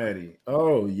Cincinnati.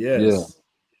 Oh, yes.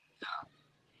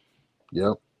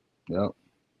 Yeah. Yep.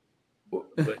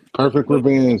 Perfect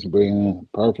revenge, man.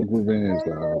 Perfect revenge,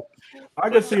 dog. I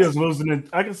can see us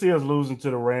losing to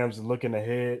the Rams and looking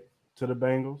ahead to the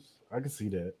Bengals. I can see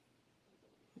that.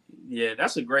 Yeah,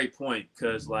 that's a great point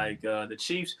because, like, the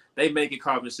Chiefs, they make it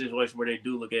caught in a situation where they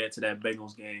do look ahead to that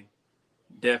Bengals game.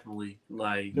 Definitely,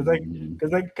 like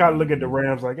because they kind of look at the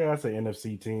Rams like, that's an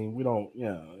NFC team. We don't,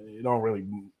 it don't really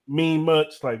mean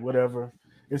much. Like whatever,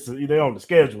 they're on the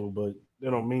schedule, but they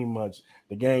don't mean much.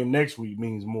 The game next week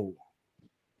means more.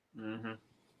 Mm-hmm.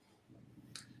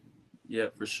 Yeah,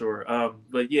 for sure.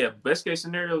 But yeah, best case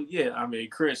scenario, yeah. I mean,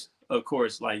 Chris, of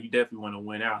course, like you definitely want to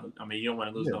win out. I mean, you don't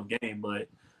want to lose no game, but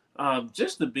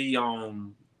just to be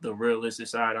on the realistic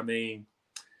side, I mean,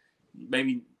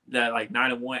 maybe that like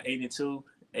 9-1,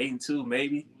 8-2,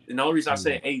 maybe. And the only reason I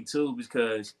say 8-2 is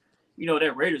because,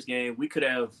 that Raiders game, we could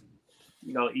have,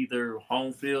 either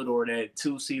home field or that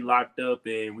 2C locked up,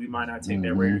 and we might not take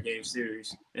that Raider game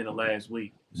serious in the last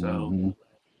week. So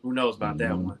who knows about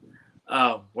that one?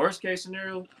 Worst case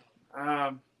scenario,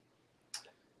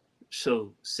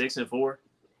 6-4.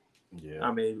 Yeah.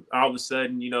 I mean, all of a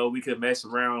sudden, we could mess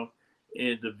around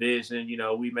in the division.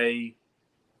 We may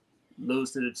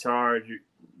lose to the Chargers.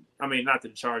 I mean, not to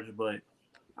the Chargers, but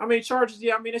Chargers.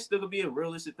 Yeah, I mean, it's still gonna be a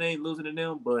realistic thing losing to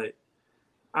them, but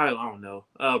I don't know.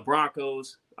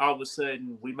 Broncos. All of a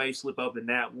sudden, we may slip up in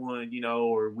that one,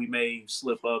 or we may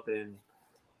slip up and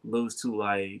lose to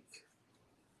like,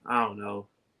 I don't know.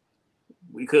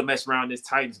 We could mess around this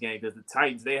Titans game because the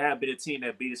Titans, they have been a team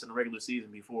that beat us in the regular season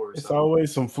before. It's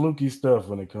always some fluky stuff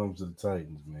when it comes to the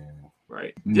Titans, man.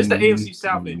 Right. Just the AFC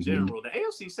South in general. The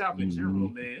AFC South in general,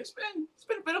 man. It's been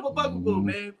a bit of a bugaboo,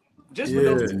 man. Just for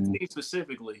those teams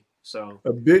specifically. So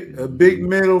a big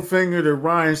middle finger to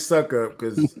Ryan Suckup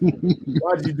because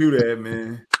why'd you do that,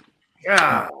 man?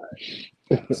 God.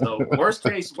 So worst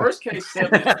case 7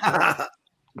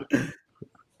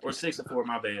 or 6-4.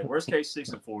 My bad. Worst case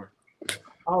 6-4.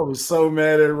 I was so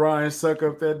mad at Ryan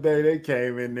Suckup that day. They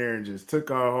came in there and just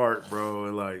took our heart, bro.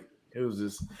 And like it was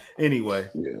just anyway.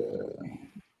 Yeah.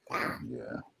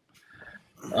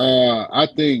 I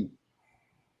think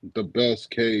the best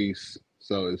case.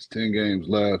 So it's 10 games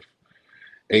left,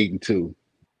 8-2.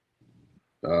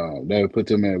 That would put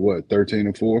them at what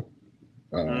 13-4.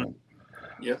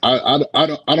 Yeah.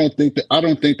 I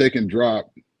don't think they can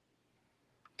drop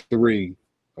 3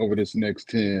 over this next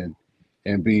 10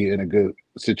 and be in a good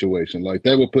situation. Like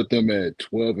that would put them at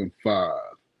 12-5.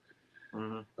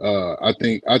 Mhm.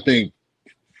 I think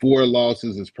 4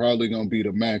 losses is probably going to be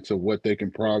the max of what they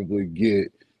can probably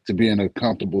get to be in a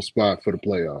comfortable spot for the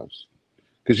playoffs.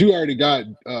 Because you already got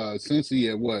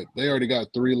Cincy at what? They already got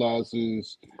 3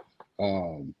 losses.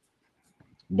 Um,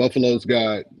 Buffalo's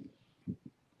got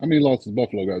how many losses?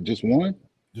 Buffalo got just one.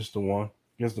 Just the one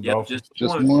against the Yep, Dolphins. just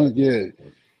Just one. one. Yeah,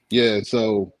 yeah.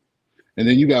 So, and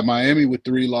then you got Miami with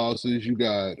 3 losses. You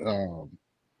got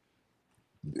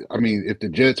I mean, if the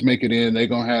Jets make it in, they're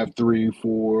gonna have 3,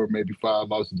 4, maybe 5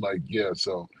 losses. Like, yeah,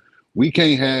 so we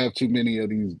can't have too many of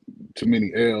these, too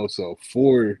many L's. So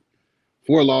four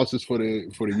losses for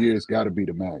the year has got to be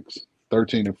the max.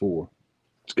 13-4,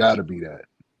 it's got to be that.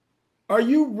 Are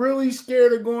you really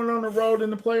scared of going on the road in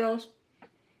the playoffs?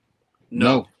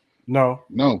 No. No.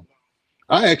 No,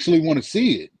 I actually want to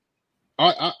see it.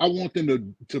 I want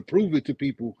them to prove it to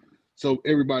people, so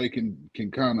everybody can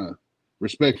kind of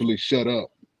respectfully shut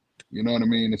up. You know what I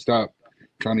mean, and stop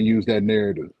trying to use that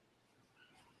narrative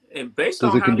And based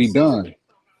because on it how can the be season, done.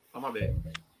 oh my bad.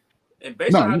 And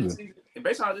based No, on how you this good. season, and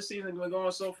based on how this season been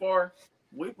going so far,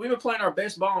 we've been playing our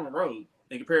best ball on the road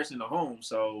in comparison to home.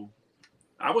 So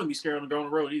I wouldn't be scared to go on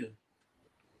the road either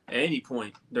at any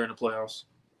point during the playoffs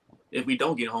if we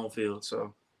don't get home field.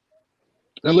 So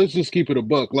And let's just keep it a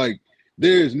buck. Like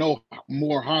there is no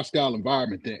more hostile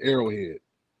environment than Arrowhead.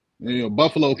 You know,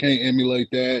 Buffalo can't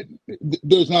emulate that.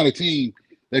 There's not a team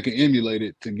that can emulate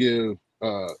it to give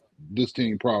this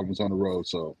team problems on the road.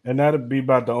 So And that'd be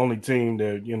about the only team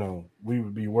that, we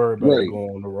would be worried about right, going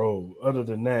on the road. Other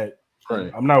than that,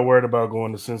 right. I'm not worried about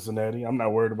going to Cincinnati. I'm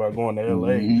not worried about going to LA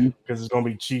Mm-hmm. because it's gonna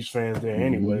be Chiefs fans there Mm-hmm.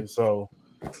 anyway. So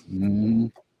Mm-hmm.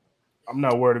 I'm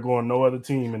not worried about going no other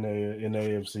team in the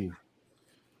AFC.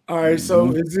 All right, so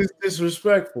Mm-hmm. is this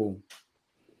disrespectful?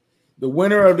 The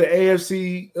winner of the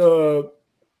AFC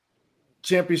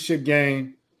championship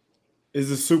game is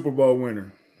the Super Bowl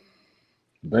winner.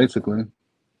 Basically,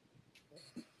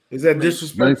 Is I that mean,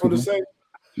 disrespectful to basically. say?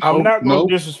 I'm No, not gonna no.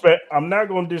 disrespect. I'm not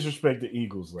gonna disrespect the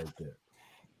Eagles like that.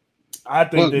 I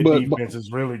think But their but defense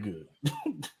is really good,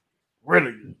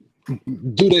 really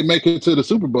good. do they make it to the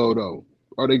Super Bowl though?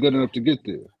 Are they good enough to get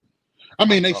there? I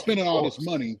mean, they Of spending all this course,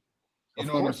 money. You of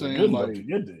know what I'm course, they're good saying? enough to Like,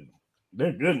 get there.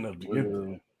 They're good enough to get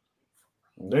there.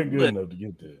 well, They're good look, enough to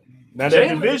get there. Now that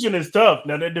Jalen, division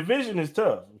is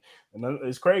tough. And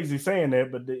it's crazy saying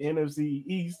that, but the NFC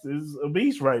East is a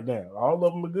beast right now. All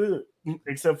of them are good,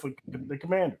 except for the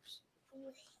Commanders.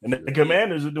 And the yeah, yeah,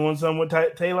 Commanders are doing something with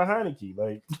Taylor Heineke.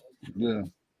 Like, yeah,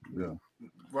 yeah.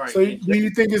 right. So, And do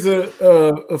you think it's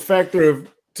a factor of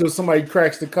till somebody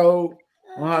cracks the code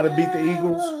on how to beat the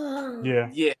Eagles? yeah,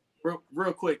 yeah,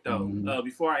 real quick though, Mm-hmm.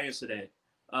 before I answer that,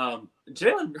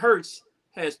 Jalen Hurts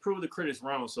has proved the critics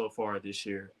wrong so far this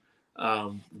year.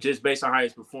 Just based on how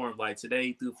he's performed, like today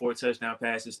he threw 4 touchdown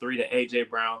passes, 3 to AJ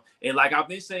Brown, and like I've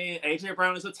been saying, AJ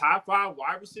Brown is a top 5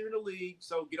 wide receiver in the league,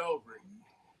 so get over it.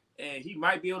 And he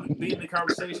might be able to be in the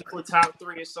conversation for top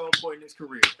 3 at some point in his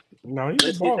career. no, he's a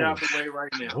Let's get that baller. out the way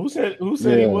right now. Who said he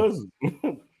Yeah, wasn't?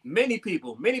 Many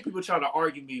people try to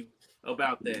argue me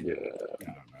about that, yeah.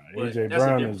 but AJ that's a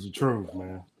Brown different is the story. truth,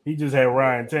 man. He just had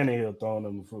Ryan Tannehill throwing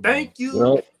him the football. Thank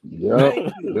you. Yep, yep,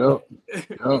 Thank you. yep,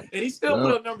 And yep, he still put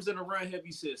yep. up numbers in a run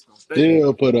heavy system. Thank you.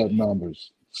 Still put up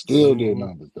numbers. Still did Mhm.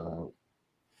 numbers, dog.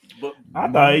 But I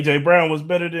thought Mm-hmm. AJ Brown was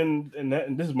better than that,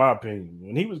 and this is my opinion.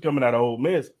 When he was coming out of Ole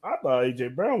Miss, I thought AJ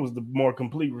Brown was the more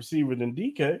complete receiver than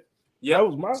DK. That yep,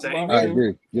 was my same I here. opinion.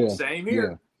 agree. Yeah, Same yeah,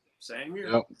 here. Same here.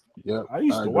 yep, yep. I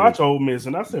used I to agree. watch Ole Miss,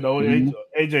 and I said, "Oh, Mm-hmm.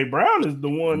 AJ Brown is the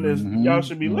one that y'all Mm-hmm.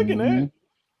 should be looking Mm-hmm. at."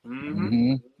 Mm-hmm.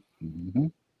 Mm-hmm. Mm-hmm.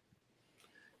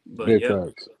 But Big yep.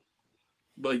 facts.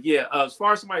 But yeah, as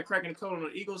far as somebody cracking the code on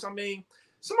the Eagles, I mean,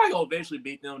 somebody gonna eventually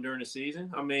beat them during the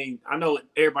season. I mean, I know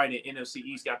everybody in the NFC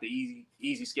East got the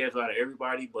easy schedule out of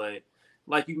everybody, but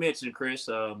like you mentioned, Chris,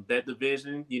 that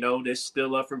division, that's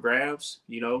still up for grabs.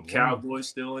 Yeah. Cowboys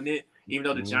still in it. Even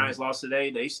though the Mm. Giants lost today,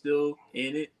 they still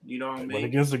in it. You know what I They went mean?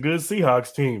 against a good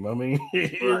Seahawks team. I mean,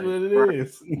 it is Right, what it right,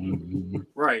 is. Mm-hmm.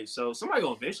 right. So somebody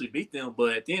gonna eventually beat them,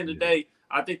 but at the end of the Yeah, day,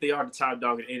 I think they are the top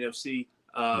dog in the NFC.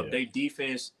 yeah, Their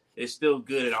defense is still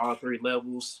good at all 3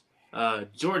 levels.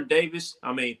 Jordan Davis,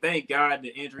 I mean, thank God the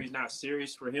injury is not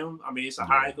serious for him. I mean, it's a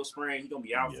high yeah, ankle sprain. He's gonna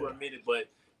be out for yeah. a minute, but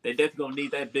they definitely gonna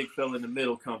need that big fella in the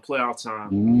middle come playoff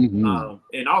time. Mm-hmm.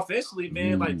 And offensively,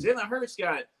 man, like Mm-hmm. Jalen Hurts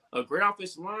got a great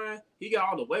offensive line. He got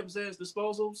all the weapons at his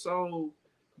disposal. So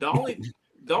the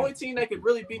only team that could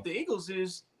really beat the Eagles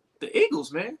is the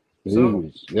Eagles, man. The So,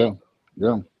 Eagles. Yeah,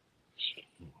 yeah,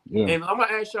 yeah. and I'm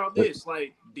gonna ask y'all this: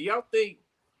 like, do y'all think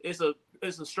it's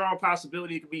a strong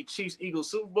possibility it could be Chiefs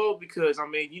Eagles Super Bowl? Because I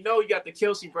mean, you got the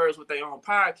Kelsey Birds with their own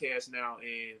podcast now,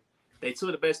 and they two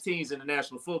of the best teams in the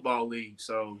National Football League.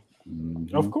 So,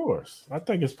 of course, I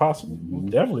think it's possible.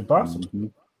 Definitely possible.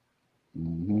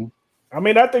 Mm-hmm. I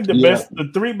mean, I think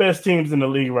the three best teams in the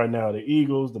league right now are the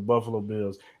Eagles, the Buffalo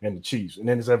Bills, and the Chiefs, and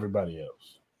then it's everybody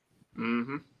else.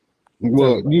 mm-hmm.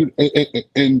 Well,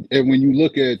 and when you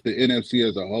look at the NFC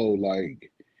as a whole,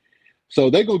 like, so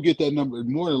they gonna get that number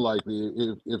more than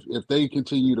likely if they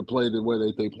continue to play the way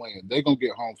they playing, they're gonna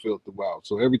get home field throughout.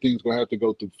 So everything's gonna have to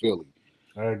go through Philly.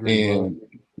 I agree, And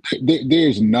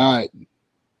there's not.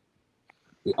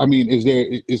 I mean, is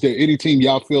there any team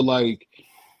y'all feel like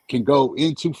can go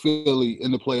into Philly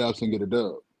in the playoffs and get a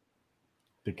dub?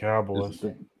 The Cowboys.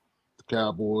 The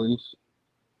Cowboys.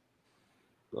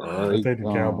 All right. I think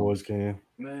the Cowboys can.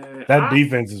 Man, that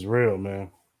defense is real, man.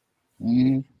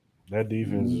 Mm-hmm. That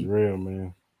defense is real,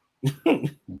 man.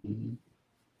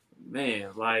 Man,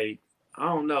 like, I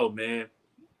don't know, man.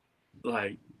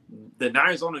 Like, the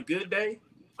Niners on a good day.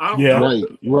 I don't know.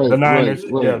 Right. The Niners,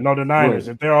 the Niners.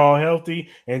 Right. If they're all healthy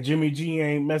and Jimmy G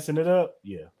ain't messing it up,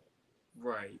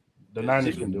 right. The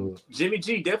Niners can do it. Jimmy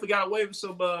G definitely got away with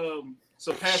some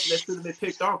passes that should have been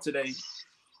picked off today.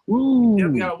 Ooh.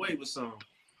 Definitely got away with some.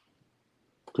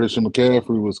 Christian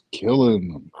McCaffrey was killing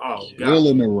them.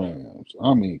 Killing the Rams.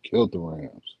 I mean, killed the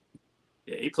Rams.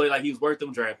 Yeah, he played like he was worth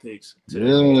them draft picks.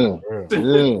 Yeah.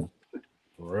 For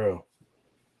real.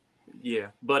 Yeah,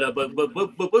 but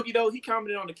Boogie though, he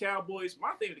commented on the Cowboys.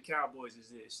 My thing with the Cowboys is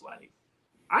this: like,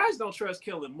 I just don't trust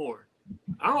Kellen Moore.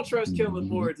 I don't trust Kellen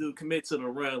Moore to commit to the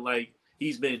run like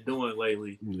he's been doing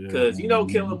lately. Because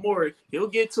Kellen Moore, he'll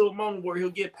get to a moment where he'll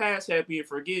get pass happy and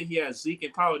forget he has Zeke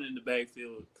and Pollard in the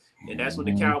backfield, and that's when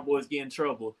the Cowboys get in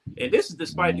trouble. And this is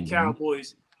despite the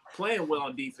Cowboys playing well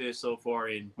on defense so far,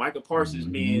 and Michael Parsons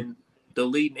being the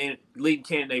leading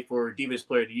candidate for Defensive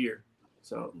Player of the Year.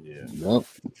 So Yep.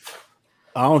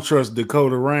 I don't trust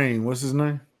Dakota Rain. What's his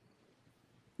name?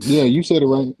 Yeah, you said it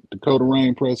right. Dakota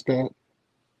Rain Prescott.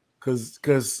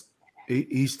 Because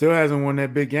he still hasn't won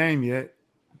that big game yet.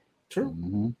 True.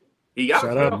 Mm-hmm. He got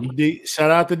shout out to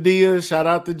Dia, shout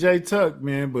out to J Tuck,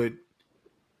 man. But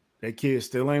that kid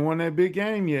still ain't won that big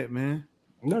game yet, man.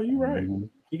 No, you're right.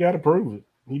 He got to prove it.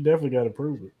 He definitely got to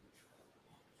prove it.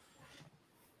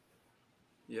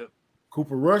 Yep.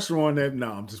 Cooper Rush won that.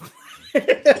 No, I'm just.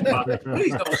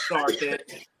 Please don't start that.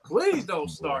 Please don't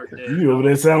start that. You over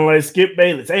there sounding like Skip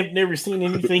Bayless. I've never seen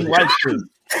anything like this.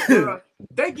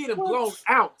 They get him blown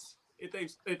out if they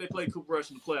play Cooper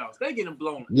Rush in the playoffs. They get him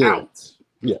blown out.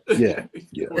 Yeah.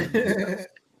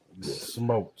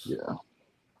 Smokes. Yeah.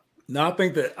 No, I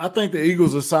think the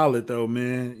Eagles are solid though,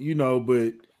 man.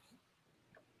 But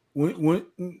when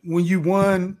you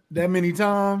won that many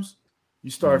times,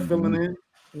 you start feeling it.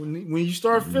 When you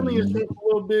start feeling yourself a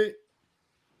little bit,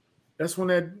 that's when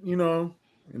that, and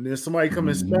then somebody come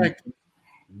and smack you.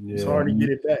 It's hard to get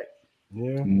it back.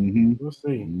 Yeah. We'll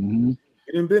see.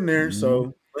 It ain't been there,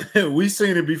 so we've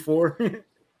seen it before.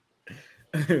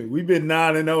 We've been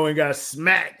 9-0 and got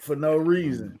smacked for no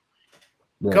reason.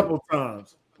 A couple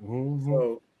times.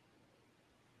 So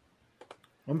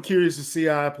I'm curious to see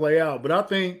how it play out. But I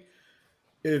think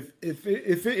if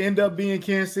it end up being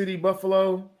Kansas City,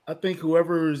 Buffalo, I think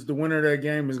whoever is the winner of that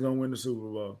game is going to win the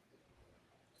Super Bowl.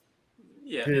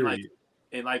 Yeah, period.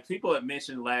 and people had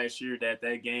mentioned last year that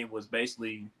game was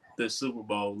basically the Super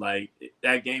Bowl. Like,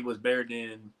 that game was better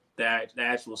than the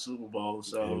actual Super Bowl.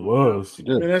 So it was.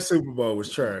 Man, that Super Bowl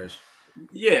was trash.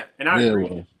 Yeah, and I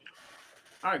agree.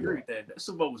 I agree with that. That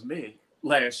Super Bowl was mid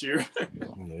last year.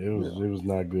 It was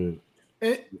not good.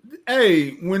 And,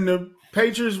 hey, when the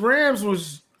Patriots Rams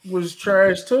was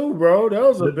trash too, bro. That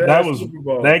was a bad Super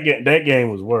Bowl. That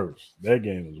game was worse. That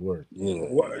game was worse. Yeah.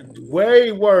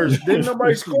 Way worse. Didn't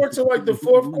nobody score till like the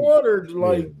fourth quarter.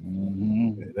 Like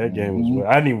that game was worse.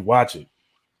 I didn't even watch it.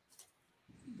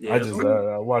 Yeah,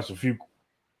 I watched a few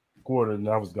quarters and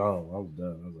I was gone. I was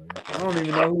done. I was like, I don't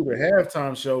even know who the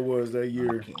halftime show was that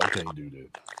year. I can't do that.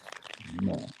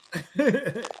 No.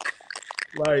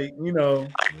 Like,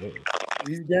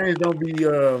 these games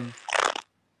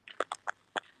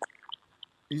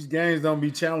don't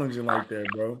be challenging like that,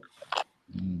 bro.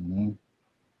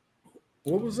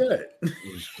 What was that?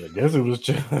 I guess it was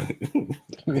challenging.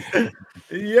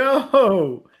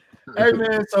 Yo. Hey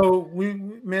man, so we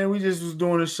just was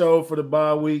doing a show for the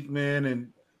bye week, man,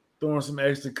 and throwing some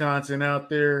extra content out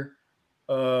there.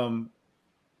 Plug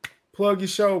your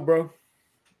show, bro.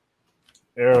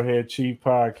 Arrowhead Chief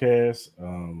Podcast.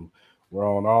 We're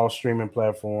on all streaming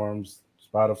platforms: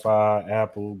 Spotify,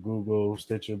 Apple, Google,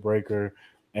 Stitcher, Breaker,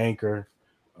 Anchor.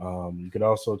 You could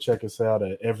also check us out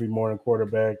at Every Morning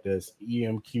Quarterback. That's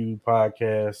EMQ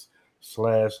Podcast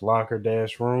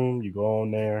 /Locker-Room. You go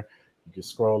on there. You can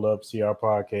scroll up, see our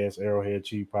podcast, Arrowhead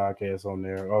Chief Podcast on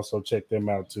there. Also check them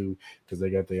out too, because they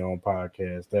got their own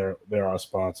podcast. They're our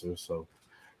sponsors, so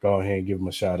go ahead and give them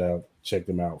a shout out. Check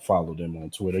them out. Follow them on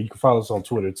Twitter. You can follow us on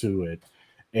Twitter too at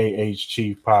AH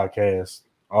Chief Podcast.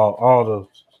 All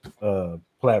the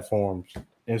platforms: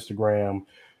 Instagram,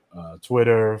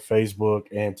 Twitter, Facebook,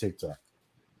 and TikTok.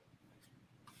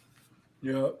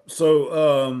 Yeah.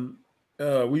 So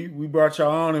we brought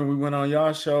y'all on and we went on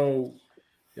y'all show.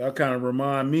 Y'all kind of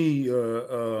remind me of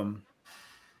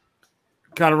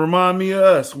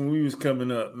us when we was coming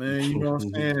up, man. You know what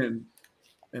I'm saying?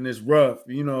 And it's rough,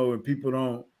 you know, and people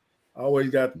don't always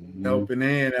got helping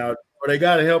hand out. Or they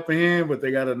got a helping hand, but they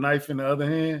got a knife in the other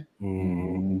hand.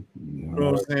 You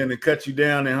know what I'm saying? To cut you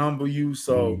down and humble you.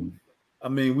 So I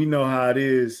mean, we know how it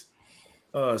is.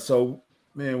 So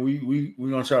man, we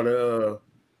gonna try to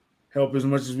help as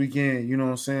much as we can, you know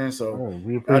what I'm saying? So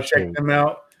we I'll appreciate check them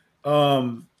out.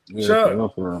 Yeah,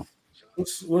 Chuck, for real.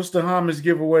 what's the homage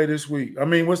giveaway this week? I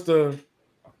mean, what's the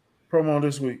promo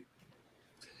this week?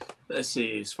 Let's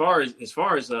see. As far as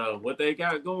what they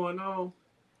got going on,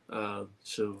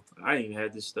 shoot, I ain't even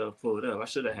had this stuff pulled up. I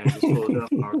should have had this pulled up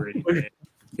already, man.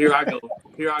 Here I go.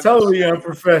 Totally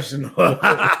unprofessional.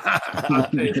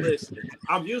 Hey, listen,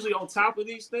 I'm usually on top of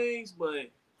these things, but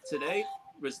today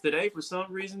for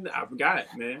some reason I forgot,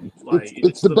 man. Like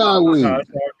it's the bye week.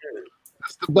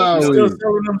 It's the bye week.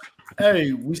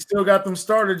 Hey, we still got them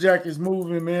starter jackets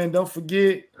moving, man. Don't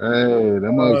forget. Hey,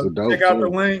 them are dope. Check out the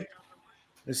link.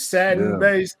 The satin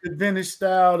based, the vintage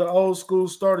style, the old school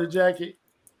starter jacket.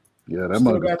 Yeah, that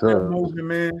still got tough. that moving,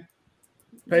 man.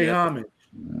 Pay homage.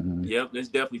 Yep, that's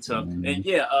definitely tough. And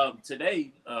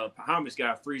today homage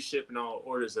got free shipping on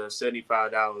orders of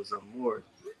 $75 or more.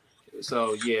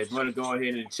 So yeah, if you want to go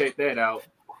ahead and check that out,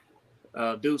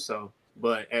 do so.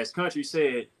 But as Country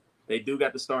said, they do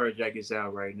got the starter jackets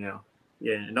out right now.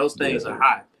 Yeah, and those things are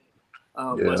hot.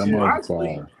 But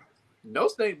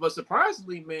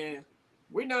surprisingly, man,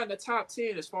 we're not in the top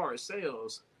 10 as far as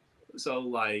sales. So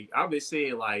like I've been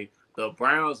seeing like the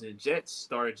Browns and Jets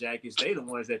starter jackets, they the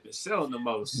ones that been selling the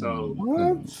most. So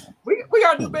we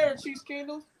gotta do better, Chiefs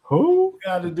Kingdom. Who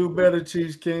got to do better,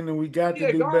 Chiefs Kingdom? We got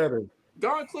to do better.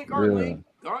 Go and click our link.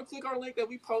 Go and click our link that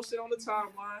we posted on the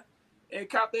timeline and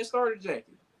cop that starter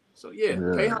jacket. So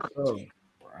pay homage.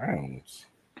 Browns.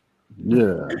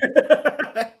 Yeah.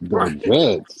 The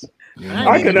Jets.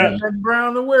 I could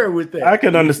Brown to wear with that. I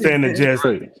can understand the Jets.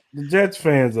 The Jets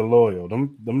fans are loyal.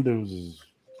 Them dudes is.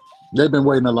 They've been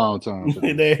waiting a long time.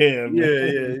 They have.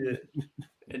 Yeah.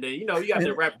 And then you got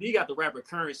the rap. You got the rapper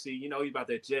Currency. You know, you about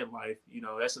that jet life. You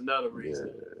know, that's another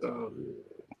reason.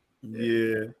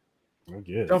 Yeah.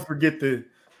 Don't forget the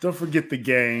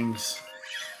gangs.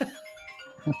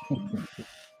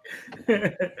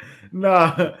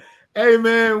 Nah. Hey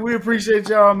man, we appreciate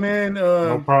y'all, man.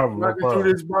 No problem.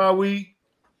 Through this bye week.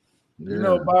 You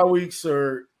know, bye weeks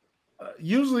are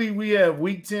usually we have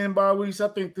week 10 bye weeks. I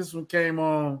think this one came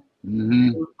on.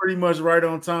 It was pretty much right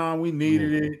on time. We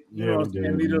needed it. You know what I'm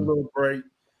saying? Needed a little break.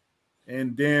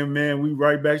 And then, man, we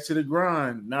right back to the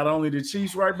grind. Not only the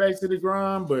Chiefs right back to the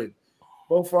grind, but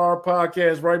both of our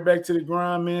podcasts right back to the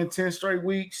grind, man. 10 straight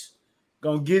weeks.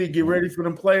 Gonna get it. Get ready for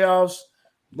them playoffs.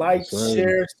 Like,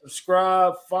 share,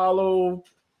 subscribe, follow,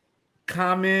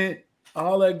 comment,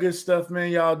 all that good stuff, man.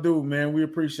 Y'all do, man. We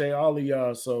appreciate all of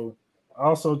y'all. So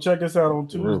also check us out on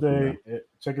Tuesday.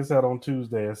 Check us out on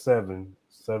Tuesday at 7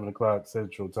 o'clock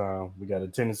Central Time. We got a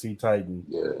Tennessee Titan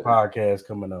podcast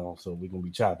coming on, so we're gonna be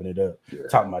chopping it up,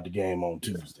 talking about the game on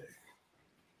Tuesday.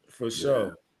 For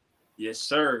sure. Yes,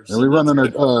 sir. And we're running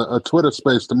a Twitter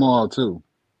space tomorrow too.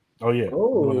 Oh yeah,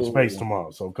 we're running a space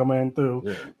tomorrow. So come in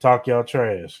through, talk y'all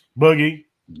trash. Boogie.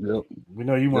 Yep. We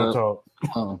know you want to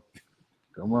talk.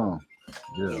 Come on.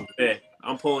 Yeah.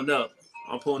 I'm pulling up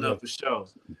for sure.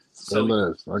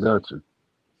 So I got you.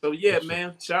 So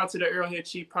man. Shout out to the Arrowhead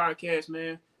Chief Podcast,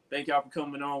 man. Thank y'all for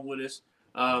coming on with us.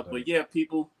 But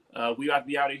people, we got to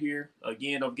be out of here.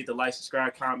 Again, don't forget to like,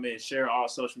 subscribe, comment, and share all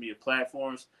social media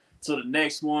platforms. Till the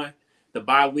next one, the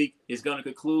bye week is going to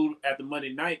conclude after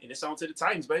Monday night, and it's on to the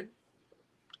Titans, baby.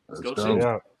 Let's go. Check it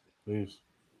out. Peace.